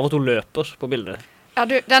er bildet av at hun løper på bildet. Ja,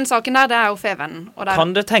 du, den saken der, det er jo Fevennen.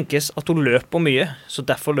 Kan det tenkes at hun løper mye, så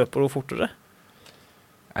derfor løper hun fortere?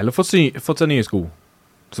 Eller fått seg nye sko,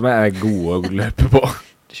 som er gode å løpe på.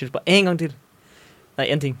 Det skyldes bare en gang til. Nei,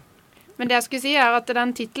 en ting. Men det jeg skulle si er at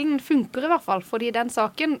den titlen funker I hvert fall, fordi den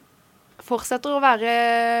saken fortsetter å være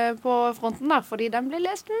på fronten der, fordi den blir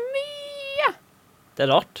lest mye. Det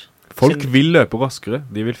er rart. Folk vil løpe raskere.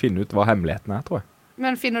 De vil finne ut hva hemmeligheten er, tror jeg.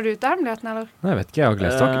 Men finner du ut av hemmeligheten, eller? Nei, jeg vet ikke, jeg har ikke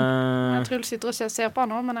lest saken. Jeg tror du sitter og ser på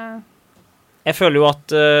han nå, men Jeg føler jo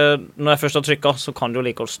at når jeg først har trykket, så kan du jo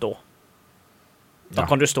like å stå. Da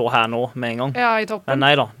kan du stå her nå med en gang. Ja, I toppen. Men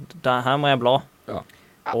nei da, her må jeg bla. Ja.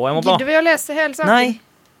 Og jeg må bla. Gidder vi å lese hele saken? Nei.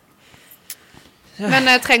 Men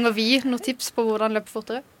trenger vi noen tips på hvordan løpe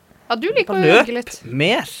fortere? Ja, du liker å Løp øve litt.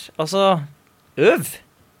 mer. Altså, øv.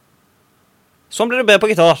 Sånn blir du bedre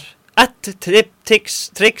på gitar. Et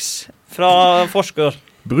triks fra forsker.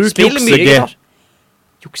 Bruk Spill mye juksege. gitar.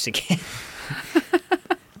 Juksege.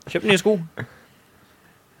 Kjøp nye sko.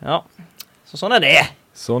 Ja, så sånn er det.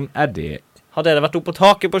 Sånn er det. Har dere vært oppe på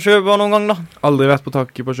taket på Kjøbøa noen gang da? Aldri vært på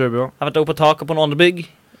taket på Kjøbøa. Har vært oppe på taket på noen andre bygg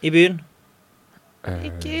I byen?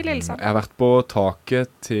 Ikke I Lillesand. Jeg har vært på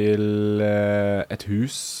taket til et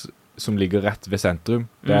hus som ligger rett ved sentrum.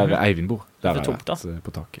 Det er Eivind bor. Der Ved har jeg tomta. vært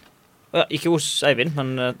på taket. Ja, ikke hos Eivind,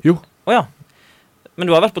 men... Jo. Åja. Men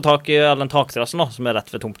du har vært på taket, eller den takterrassen da, som er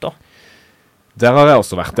rett ved tomta? Der har jeg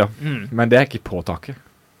også vært, ja. Men det er ikke på taket.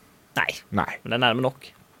 Nei, Nei. men det er nærme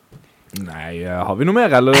nok. Nei, har vi noe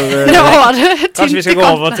mer, eller? Ja, det Kanskje vi skal gå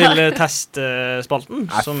over til testspalten?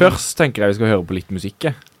 Nei, først tenker jeg vi skal høre på litt musikk.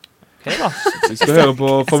 Ok da. Vi skal høre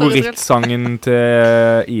på favorittsangen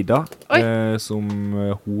til Ida, Oi. som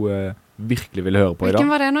hun virkelig ville høre på I dag.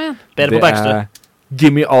 Hvilken var det nå igjen? Bedre på Backstreet.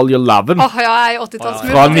 Gimme All Your Lovin' Åh, ja, jeg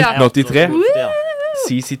 80-tallsmusikk. fra Ja. 1983. Ja.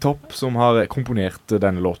 CC Topp som har komponert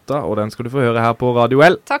denne låta, og den skal du få høre her på Radio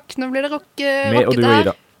L. Takk, nå blir det Med og rocket du og her.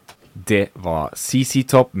 Ida. Det var CC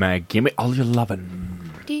Topp med Gimme All Your Lovin'.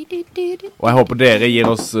 Og jeg håper dere gir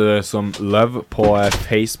oss som love på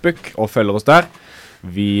Facebook og følger oss der.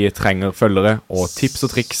 Vi trenger følgere og tips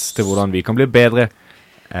og triks til hvordan vi kan bli bedre.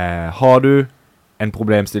 Har du en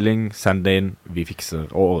problemstilling, send det inn. Vi fikser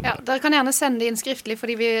og ordner. Ja, dere kan gjerne sende det inn skriftlig,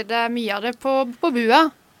 fordi det er mye av det på bua.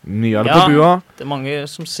 Mye av det på bua. Det er mange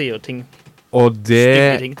som sier ting. Og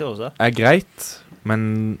Stygge det ting til oss her. er greit,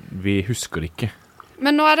 men vi husker det ikke.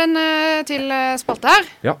 Men nå er det en til spalte her.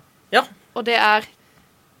 Ja. Ja. Og det er...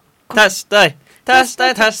 Test deg. Test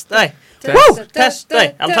deg, test deg. Test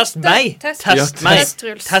deg. Eller test meg. Test meg. Test,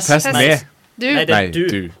 Truls. Test med. Du. Nei, det Nei, er du.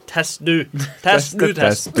 du. Test du. Test du,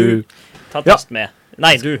 test du. Ta Ja. test med.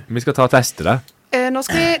 Nei, du. Vi skal ta og teste det. Nå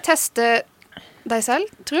skal vi teste deg selv,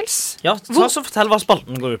 Truls. Ja, ta så fortell hva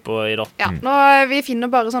spalten går ut på I dag. Ja, nå vi finner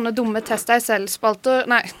bare sånne dumme test deg selv-spalter.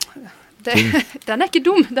 Nei, den er ikke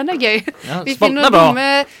dum, den er gøy. Ja, Vi spalten finner er bra. dumme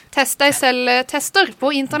test deg selv-tester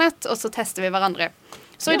på internett, og så tester vi hverandre.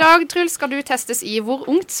 Så I dag, Truls, skal du testes I hvor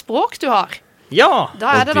ungt språk du har. Ja.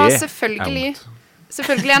 Da er Og det da det er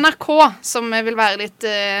selvfølgelig NRK som vil være litt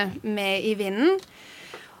med I vinden.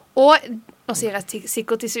 Og nå sier jeg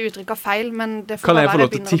sikkert disse uttrykka feil, men det får Kan jeg være få lov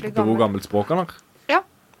til å begynner bli tippe hvor gammel. gammelt språk han har? Ja.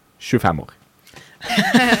 25 år.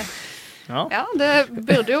 Ja, det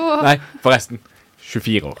burde jo... Nei, forresten.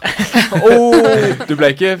 24 år. Du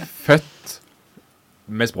ble ikke født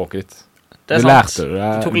med språket ditt. Det er Du sant. lærte det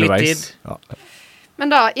Det tok litt underveis. tid. Ja. Men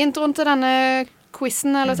da, introen til denne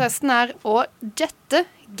quizen eller testen er å jette,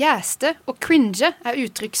 gaste og cringe er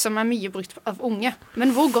uttrykk som er mye brukt av unge.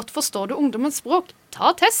 Men hvor godt forstår du ungdommens språk?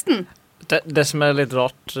 Ta testen! Det som er litt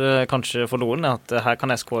rart, kanskje for noen, er at her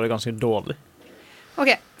kan jeg score ganske dårlig.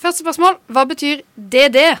 Ok, første spørsmål. Hva betyr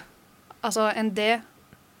DD? Altså en D.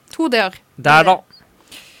 2 D-er. Der da.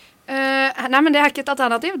 Nei, men det er ikke et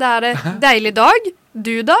alternativ. Det er det deilig dag,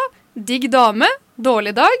 du da, digg dame,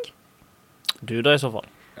 dårlig dag. Du da I så fall.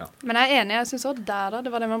 Men jeg er enig, jeg synes også der da,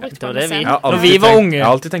 det var det man brukte Det var på det vi- MSN. Jeg har Når alltid vi var tenkt- unge. Jeg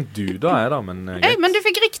har alltid tenkt du da, jeg da, men Hei, greit. men du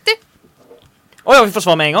fikk riktig. Ja, vi får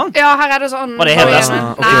svar med en gang. Ja, her er det sånn. Var det helt resten?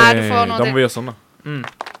 Ok, Nei, du får noe da må til. vi gjøre sånn da.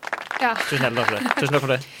 Ja. Tusen takk for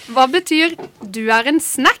det. Hva betyr du er en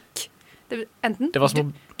snack? Enten Det var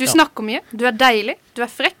som du snakker mye, du er deilig, du er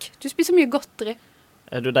frekk, du spiser mye godteri.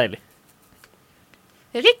 du er deilig.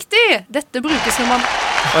 Riktig! Dette brukes når man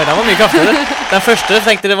Oi, den var mye kraftigere. Den første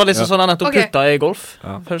tenkte det var liksom sånn han nettopp Ok. putta i golf.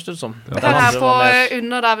 Ja. Først ut som. Ja. Den Hør her andre på var mer-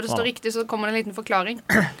 under der hvor det står riktig, så kommer det en liten forklaring.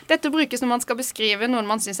 Dette brukes når man skal beskrive noen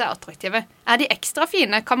man synes er attraktive. Er de ekstra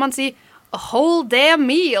fine, kan man si a whole day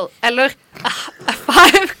meal, eller a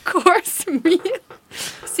 5-course meal.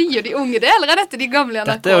 Sier de unge det, eller er dette de gamle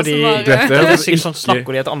NRK Dette er jo de som har... Dette Det er er jo sikkert sånn ikke-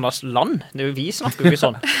 snakker de i et annet land. Det er jo vi snakker jo ikke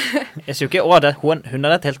sånn. Jeg sier jo ikke, hun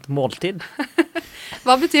er et helt måltid.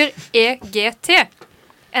 Hva betyr EGT?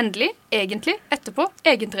 Endelig, egentlig, etterpå,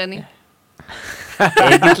 egentrening.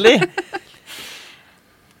 Egentlig.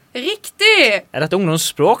 Riktig! Er dette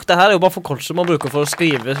ungdomsspråk? Det her er jo bare forkortelse man bruker for å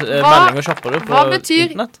skrive Hva- meldinger kjappere på Hva betyr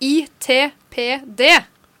internett. ITPD?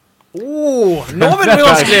 Nå blir det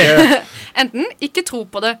vanskelig! Enten ikke tro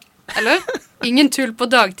på det, eller ingen tull på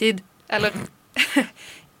dagtid, eller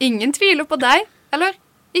ingen tviler på deg, eller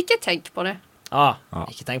ikke tenk på det. Ah, Ja.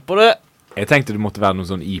 ikke tenk på det. Jeg tenkte det måtte være noen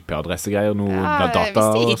sånn IP-adressegreier, noe Ja, jeg data.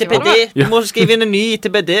 visste ikke. ITPD. Du må skrive inn en ny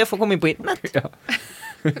ITPD for å komme inn på internett.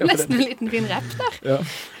 Nesten en liten fin rap der. Ja.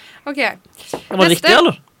 Ok. Det var Neste. riktig,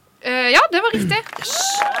 eller? Ja, det var riktig.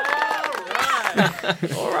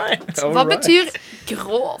 Hva betyr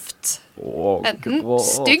grovt? Enten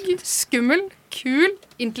stygg, skummel, kul,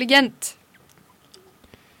 intelligent.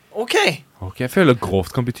 OK. Ok, jeg føler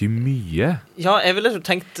grovt kan bety mye. Ja, jeg ville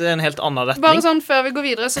tenkt en helt annen retning. Bare sånn før vi går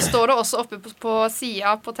videre, så står det også oppe på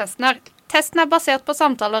sida på testen her. Testen er basert på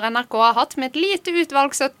samtaler NRK har hatt med et lite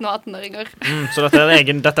utvalg 17- og 18-åringer. Så dette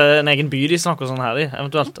er en egen by de snakker sånn her i,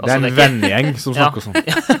 eventuelt. Det er en ikke- vennegjeng som Ja. snakker sånn.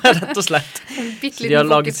 Rett og slett. En bitte De har liten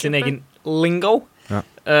laget sin fokusgruppe. egen lingo. Ja.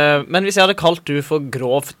 Men hvis jeg hadde kalt du for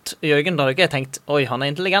grovt, Jørgen, da hadde ikke jeg tenkt, oi, han er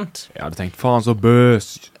intelligent. Jeg hadde tenkt, faen så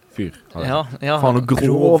bøs fyr. hadde jeg. Ja, Faen så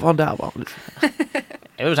grov han der var.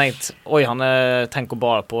 Jeg ville tenkt, oi, han tenker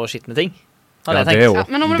bare på skitne ting. Ja, Hadde det jeg er tenkt. jo. Ja,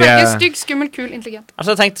 men nå må du det- velge stygg, skummel, kul, intelligent.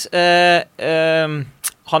 Altså, jeg har tenkt,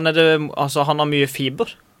 han har mye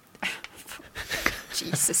fiber.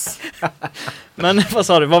 Jesus. Men hva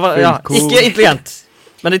sa du? Ja, Cool. ikke intelligent.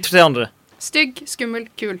 Men de tre andre. Stygg, skummel,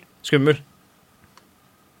 kul. Skummel.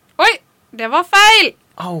 Oi, det var feil!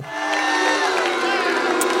 Au.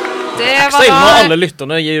 Det Ekstra var ille når da alle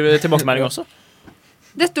lytterne gir tilbakemelding også.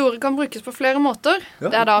 Dette ordet kan brukes på flere måter.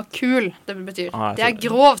 Det er da kul, det betyr. Ah, jeg Det er tror det.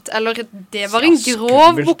 grovt, eller det var en Ja, grov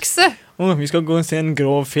skummelt. bukse. Vi skal gå og se en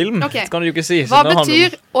grov film. Ok. Det kan du jo ikke si. Hva siden det handler om-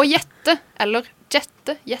 betyr å gjette, eller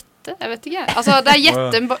jette, gjette, jeg vet ikke. Altså, det er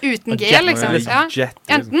gjette bare uten G, jette, liksom. Ja. Jet, liksom.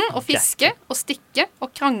 Enten å fiske, å stikke, å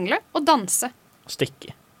krangle, å danse.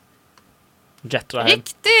 Stikke. Jet og head.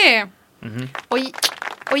 Riktig! Mhm.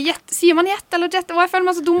 Og gjette, sier man gjette eller jette? Å, jeg føler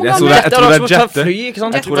meg så dum og Jeg tror gammel. det- Jette er da som å ta jette. fly, ikke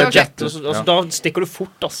sant? Jeg tror det er jette. jette. Altså, da stikker du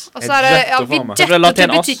fort, ass. Og så er det, ja, vi Jette faen meg. Det ble lagt jetter til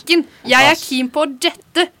til en ass. butikken. Jeg er keen på å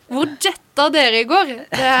jette. Hvor jetta dere i går?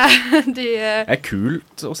 Det er de Det er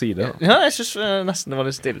kult å si det. Ja, jeg synes nesten det var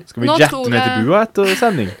litt stille. Skal vi Nå jette tror ned jeg- til bua etter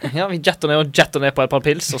sending? Ja, vi jetter ned og jetter ned på et par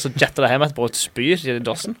pils, og så jetter det hjem etterpå et spyr i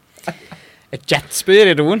dassen. Et jetspyr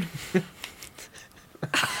i doen.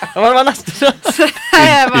 Det var nesten sånn.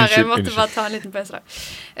 Jeg Unnskyld, måtte unnskyld. bare ta en liten pause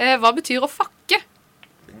der. Hva betyr å fakke?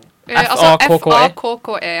 F-A-K-K-E.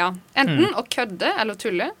 F-A-K-K-E, ja. Enten å kødde eller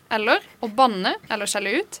tulle, eller å banne eller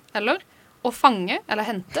skjelle ut, eller å fange eller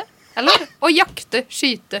hente, eller å jakte,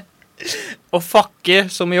 skyte. Å fucke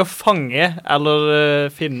som i å fange eller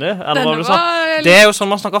finne, eller hva Denne du sa. var- Det er jo sånn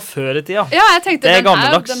man snakket før i tida. Ja, jeg tenkte Det er den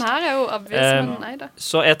gammeldags. her er jo obvious, men nei da.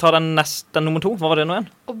 Så jeg tar den nummer 2. Hva var det nå igjen?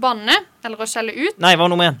 Å banne eller å skjelle ut, Nei, hva var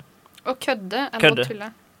nummer 1? å kødde eller Kødde. å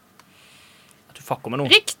tulle. Du fucker med noe.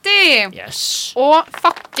 Riktig! Yes. Å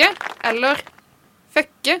fakke eller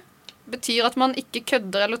fucke betyr at man ikke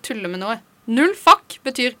kødder eller tuller med noe. Null fuck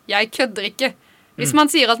betyr jeg kødder ikke. Hvis man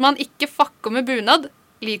sier at man ikke fucker med bunad,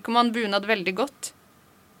 liker man bunad veldig godt.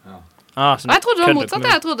 Ah, så Og jeg trodde det var kødder motsatt.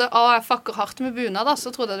 ikke Jeg trodde jeg fucker hardt med bunad, da,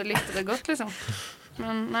 så trodde jeg du likte det godt, liksom.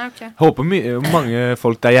 Men nei, ok. Håper mange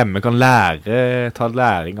folk der hjemme kan ta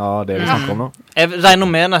læring av det vi Ja. snakker om nå. Jeg regner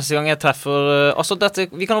med neste gang jeg treffer altså dette,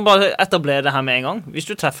 vi kan jo bare etablere det her med en gang. Hvis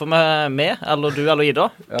du treffer meg eller du eller Ida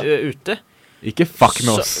ute, Ikke fuck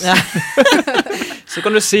med oss. så, ja. Så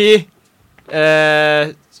kan du si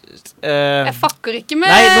Jeg fucker ikke med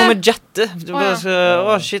Nei, noe med jette. Du Å, bare ja.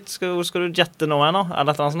 skal, shit, skal du jette nå her nå?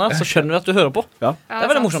 Eller et eller annet sånt der, så skjønner du at du hører på. Ja. Ja, Det er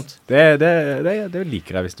veldig sant. morsomt. Det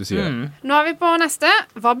liker jeg hvis du sier det. Mm. Nå er vi på neste.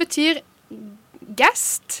 Hva betyr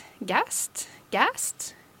gast? Gast?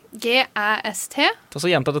 Gast? G-A-S-T. Ta så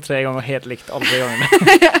gjenta det 3 ganger helt likt alle 3 gangene.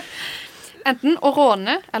 Enten å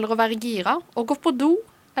råne eller å være gira, å gå på do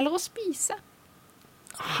eller å spise.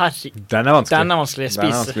 Herregud. Den er vanskelig. Den er vanskelig. Den er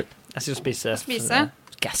Spise. vanskelig. Jeg sier spise. Spise.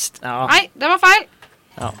 Gast. Ja. Nei, det var feil.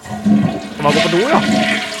 Kan man gå på do, ja?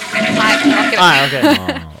 Nei, det var ikke det. Nei,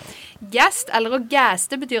 ok. Gast eller å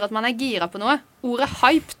gaste betyr at man er gira på noe. Ordet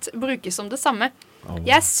hyped brukes som det samme.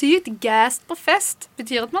 Jeg er sykt gassed på fest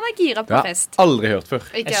betyr at man er gira på Ja, fest. aldri hørt før.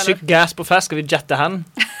 Ikke Jeg er heller. sykt gas på fest. Skal vi jette hen?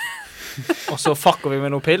 Og så fucker vi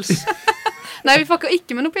med noe pils. Nei, vi fucker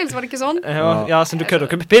ikke med noe pils, var det ikke sånn? Ja, siden du kødder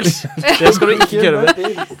ikke med pils. Det skal du ikke kødde med.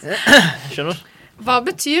 Skjønner du? Hva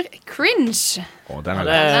betyr cringe? Den er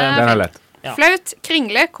Det lett. er Den er lett. Ja. Flaut,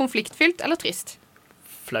 kringle, konfliktfylt eller trist?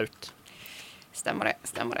 flaut. Stemmer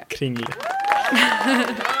det. Kringle.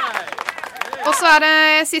 Og så er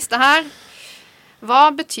det siste her.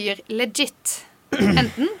 Hva betyr legit?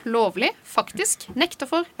 Enten lovlig, faktisk, nekter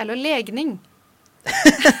for eller legning.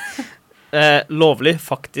 Lovlig,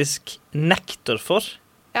 faktisk, nekter for.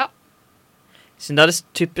 Ja. Siden det er det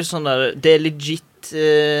typisk sånn der, det er legit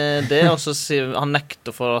det, og så sier han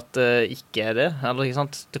nekter for at det ikke er det. Eller, ikke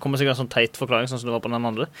sant? Det kommer sikkert en sånn teit forklaring, sånn som det var på den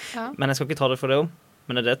andre. Ja. Men jeg skal ikke ta det for det om.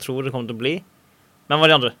 Men det er det jeg tror det kommer til å bli. Men hva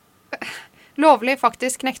er de andre? Lovlig,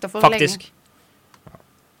 faktisk, nekter for Faktisk. legning.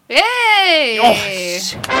 Yay!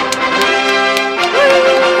 Yes!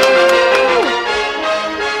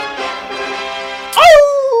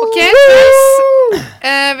 Ok, Truls.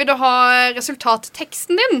 Vil du ha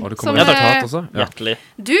resultatteksten din? Og det Som, kommer resultat også. Ja. Hjertelig.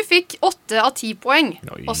 Du fikk 8 av 10 poeng.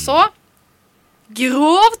 Oi. Og så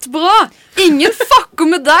grovt bra! Ingen fucker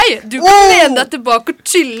med deg! Du kan lene deg tilbake og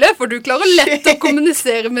chille, for du klarer lett å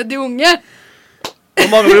kommunisere med de unge. Nå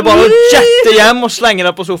mangler du bare å jette hjem og slenge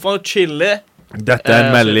deg på sofaen og chille. Dette er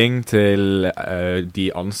en melding til de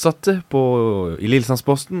ansatte i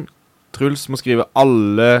Lillesandsposten. Truls må skrive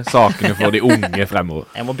alle sakene for de unge fremover.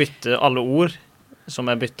 Jeg må bytte alle ord som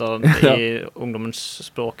jeg bytter i ungdommens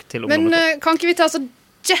språk til Men ungdommens. kan ikke vi ta så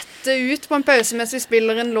jette ut på en pause mens vi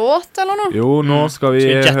spiller en låt, eller noe? Jo, nå skal vi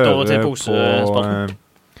Skal vi jette over til høre på posespalten?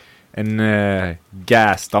 en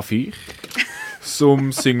gasta fyr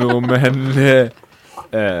som synger om en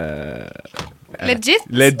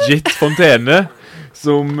Legit? fontene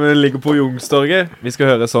som ligger på Youngstorget. Vi skal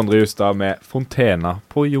høre Sondre Justad med Fontena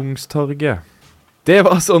på Youngstorget. Det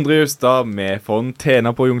var Sondre Justad med Fontena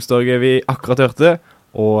på Youngstorget vi akkurat hørte.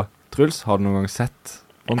 Og Truls, har du noen gang sett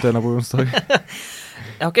Fontena på Youngstorget?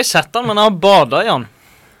 Jeg har ikke sett den, men jeg har badet i den.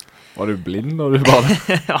 Var du blind når du badet?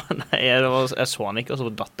 Ja, nei, jeg så den ikke, og så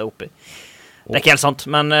datt jeg oppi. Det er ikke helt sant,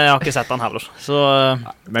 men jeg har ikke sett den heller. Så,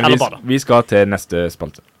 Men eller badet. vi skal til neste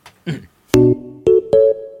spalte.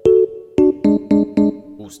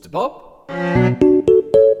 Ostepop.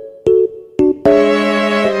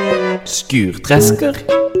 Skurtresker.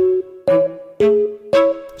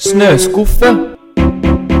 Snøskuffe.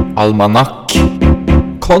 Almanakk.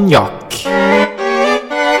 Konjakk.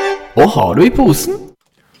 Hva har du i posen?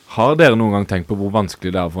 Har dere noen gang tenkt på hvor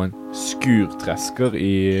vanskelig det er å få en skurtresker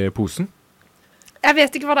i posen? Jeg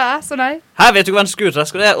vet ikke hva det er, så nei. Her vet du hva en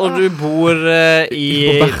skurtresker er, og du bor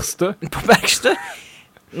På Bergstø? På Bergstø?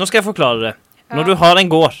 Nå skal jeg forklare det. Når du har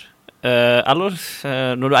en gård, eller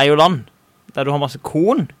når du eier land, der du har masse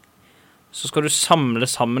korn, så skal du samle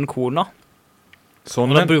sammen korna.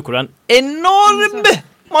 Sånn Og da bruker du en enorm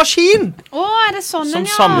maskin Er det sånn som en,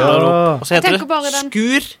 ja? samler opp. Og så Jeg heter tenker bare den.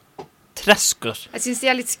 det skurtresker. Jeg synes de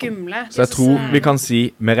er litt skumle. Så jeg tror vi kan si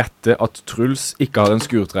med rette at Truls ikke har en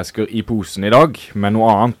skurtresker i posen i dag, men noe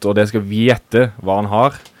annet, og det skal vi gjette hva han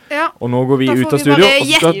har. Ja. Og nå går vi Da ut får av vi studio, bare og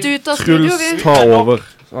så gjette skal ut av studio, Truls vi. ta over.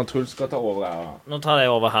 Så Truls skal ta over der. Nå tar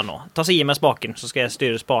jeg over her nå. Ta så gi meg spaken, så skal jeg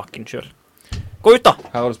styre spaken selv. Gå ut da.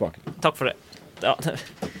 Her har du spaken. Takk for det. Ja,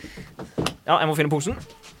 jeg må finne posen.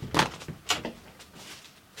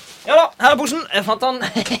 Ja da, her er posen. Jeg fant den.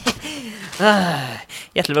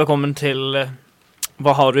 Hjertelig velkommen til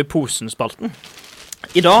Hva har du i posen-spalten?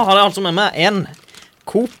 I dag har jeg altså med meg en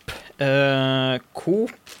Coop.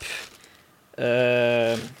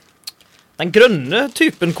 Den grønne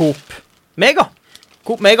typen Coop. Mega.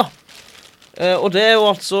 Coop Mega. Og det er jo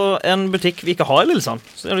altså en butikk vi ikke har i Lillesand.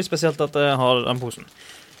 Så det er litt spesielt at jeg har den posen.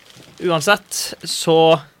 Uansett, så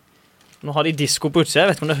nå har de disco på utsida. Jeg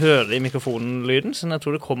vet ikke om det hører i mikrofonen-lyden, så jeg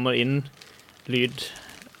tror det kommer inn lyd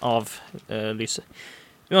av lyset.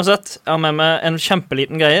 Uansett, jeg har med meg en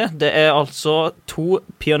kjempeliten greie. Det er altså 2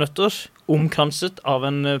 peanøtter omkranset av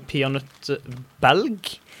en peanøttbelg,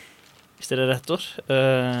 hvis det er det heter.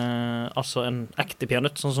 Altså en ekte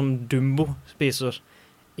peanøtt, sånn som Dumbo spiser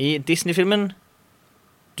i Disney-filmen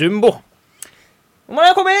Dumbo. Nå må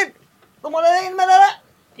dere komme inn! Nå må dere inn med dere!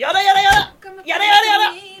 Ja da, ja da, ja da! Ja da, ja da, ja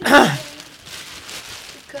da!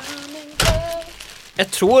 Jeg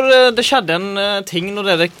tror det skjedde en ting når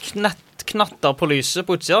dere knatta på lyset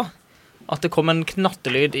på utsida. At det kom en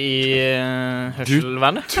knattelyd i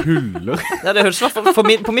hørselvernet. Tuller. Ja, det hørtes i hvert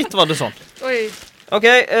fall. På mitt var det sånn. Oi. Ok,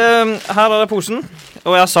 her er det posen.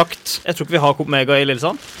 Og jeg har sagt, jeg tror ikke vi har Coop Mega i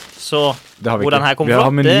Lillesand. Så hvor den her kommer fra,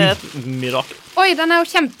 det er et mirakel. Oi, den er jo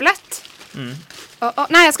kjempelett.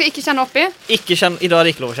 Nei, jeg skal ikke kjenne oppi. I dag er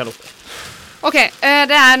det ikke lov å kjenne oppi. Ok,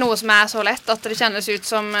 det er noe som er så lett at det kjennes ut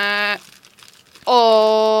som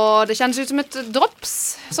det kjennes ut som et drops.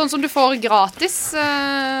 Sånn som du får gratis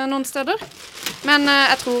noen steder. Men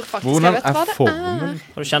jeg tror faktisk jeg vet hva det er.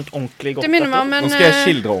 Har du kjent ordentlig godt? Det minner meg om en... Nå skal jeg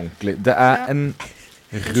skildre ordentlig. Det er en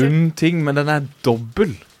rund ting, men den er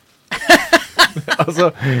dobbel.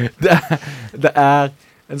 Altså, det er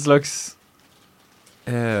en slags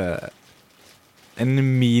en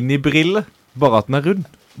minibrille, bare at den er rund.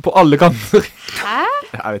 På alle kanter. Hæ?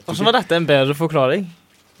 Og så var dette en bedre forklaring.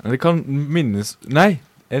 Det kan minnes... Nei,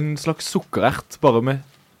 en slags sukkerert, bare med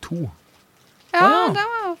 2. Ja, det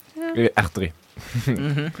var... Erter i.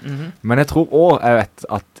 Men jeg tror også jeg vet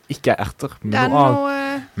at ikke er erter. Det er noe...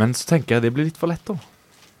 Men så tenker jeg det blir litt for lett da.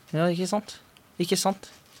 Ja, ikke sant? Ikke sant?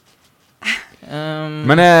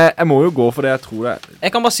 Men jeg må jo gå for det jeg tror det er.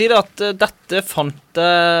 Jeg kan bare si det at dette fant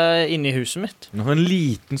jeg inne i huset mitt. Nå har en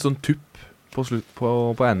liten sånn tupp på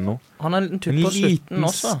enden nå. Han har en liten tupp på slutten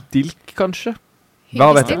også. En liten stilk, kanskje.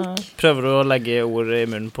 Hva vet jeg? Prøver du å legge ord i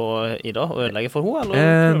munnen på Ida og ødelegge for henne?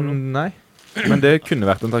 Nei, men det kunne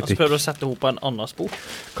vært en taktikk. Så prøver du å sette henne på en annen spor.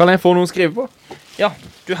 Kan jeg få noen å skrive på? Ja,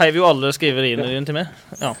 du heiv jo alle skriveriene dine til meg.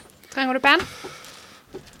 Ja. Trenger du penn?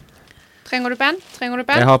 Trenger du penn?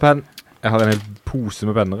 Jeg har penn. Jeg har en hel pose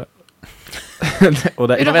med pennere. Og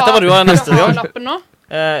det jeg vet hva du har neste gang. Lappen nå?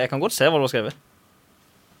 Jeg kan godt se hva du har skrevet.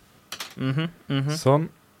 Sånn.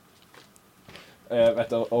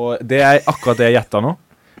 Vet du, og det er akkurat det jeg gjettet nå.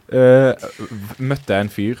 Møtte jeg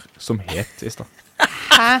en fyr som het i sted.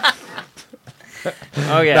 Hæ?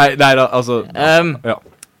 Okay. Nei da, altså ja.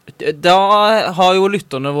 Da har jo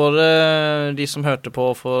lytterne våre, de som hørte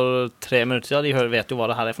på for 3 minutter siden, de vet jo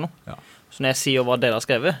hva det her er for noe. Ja. Så når jeg sier hva dere har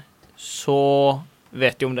skrevet, så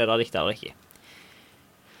vet de om dere har riktig eller ikke.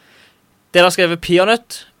 Dere har skrevet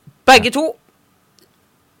peanøtt, begge to.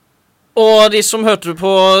 Og de som hørte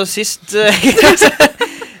på sist,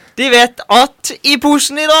 de vet at i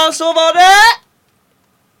posen i dag så var det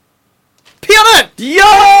peanøtt!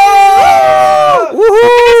 Ja!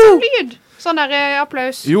 Sånn lyd. Sånn der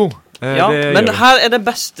applaus. Jo, ja, men her er det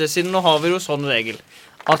beste, siden nå har vi jo sånn regel,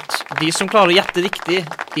 at de som klarer å gjette riktig,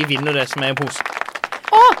 de vinner det som er i posen.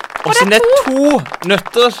 Og siden det er 2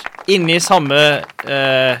 nøtter inne i samme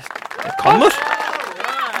kammer.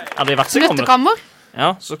 Ja, det er hvert sitt kammer. Nøttekammer?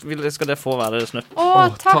 Ja, så skal det få være snøtt.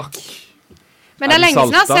 Takk. Men det er lenge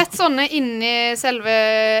siden jeg har sett sånne inni selve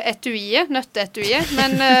etuiet, nøtteetuiet,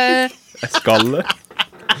 men... Skallet.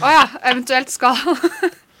 Ja, eventuelt skall.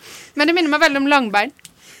 Men det minner meg veldig om langbein.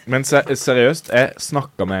 Men seriøst, jeg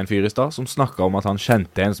snakket med en fyr i sted som snakket om at han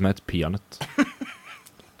kjente en som het Peanøtt.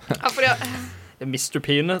 Ja, fordi... Mr.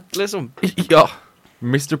 Peanut, liksom. Ja,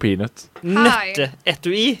 Mr. Peanut.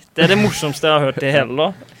 Nøtteetui, det er det morsomste jeg har hørt i hele da.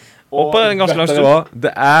 Og på en ganske lang stund. Det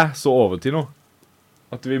er så overtid nå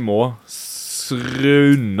at vi må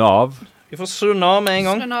runde av. Vi får runde av med en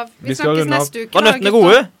gang. Vi snakkes neste uke. Var nøttene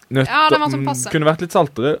gode? Ja, det var sånn passe. Kunne vært litt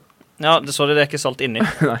saltere. Ja, det så det er ikke salt inni.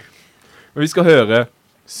 Nei. Men vi skal høre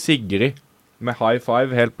Sigrid med high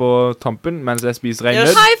five helt på tampen mens jeg spiser en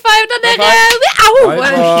nødd. High five da dere!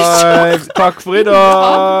 High five! Takk for i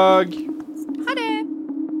dag!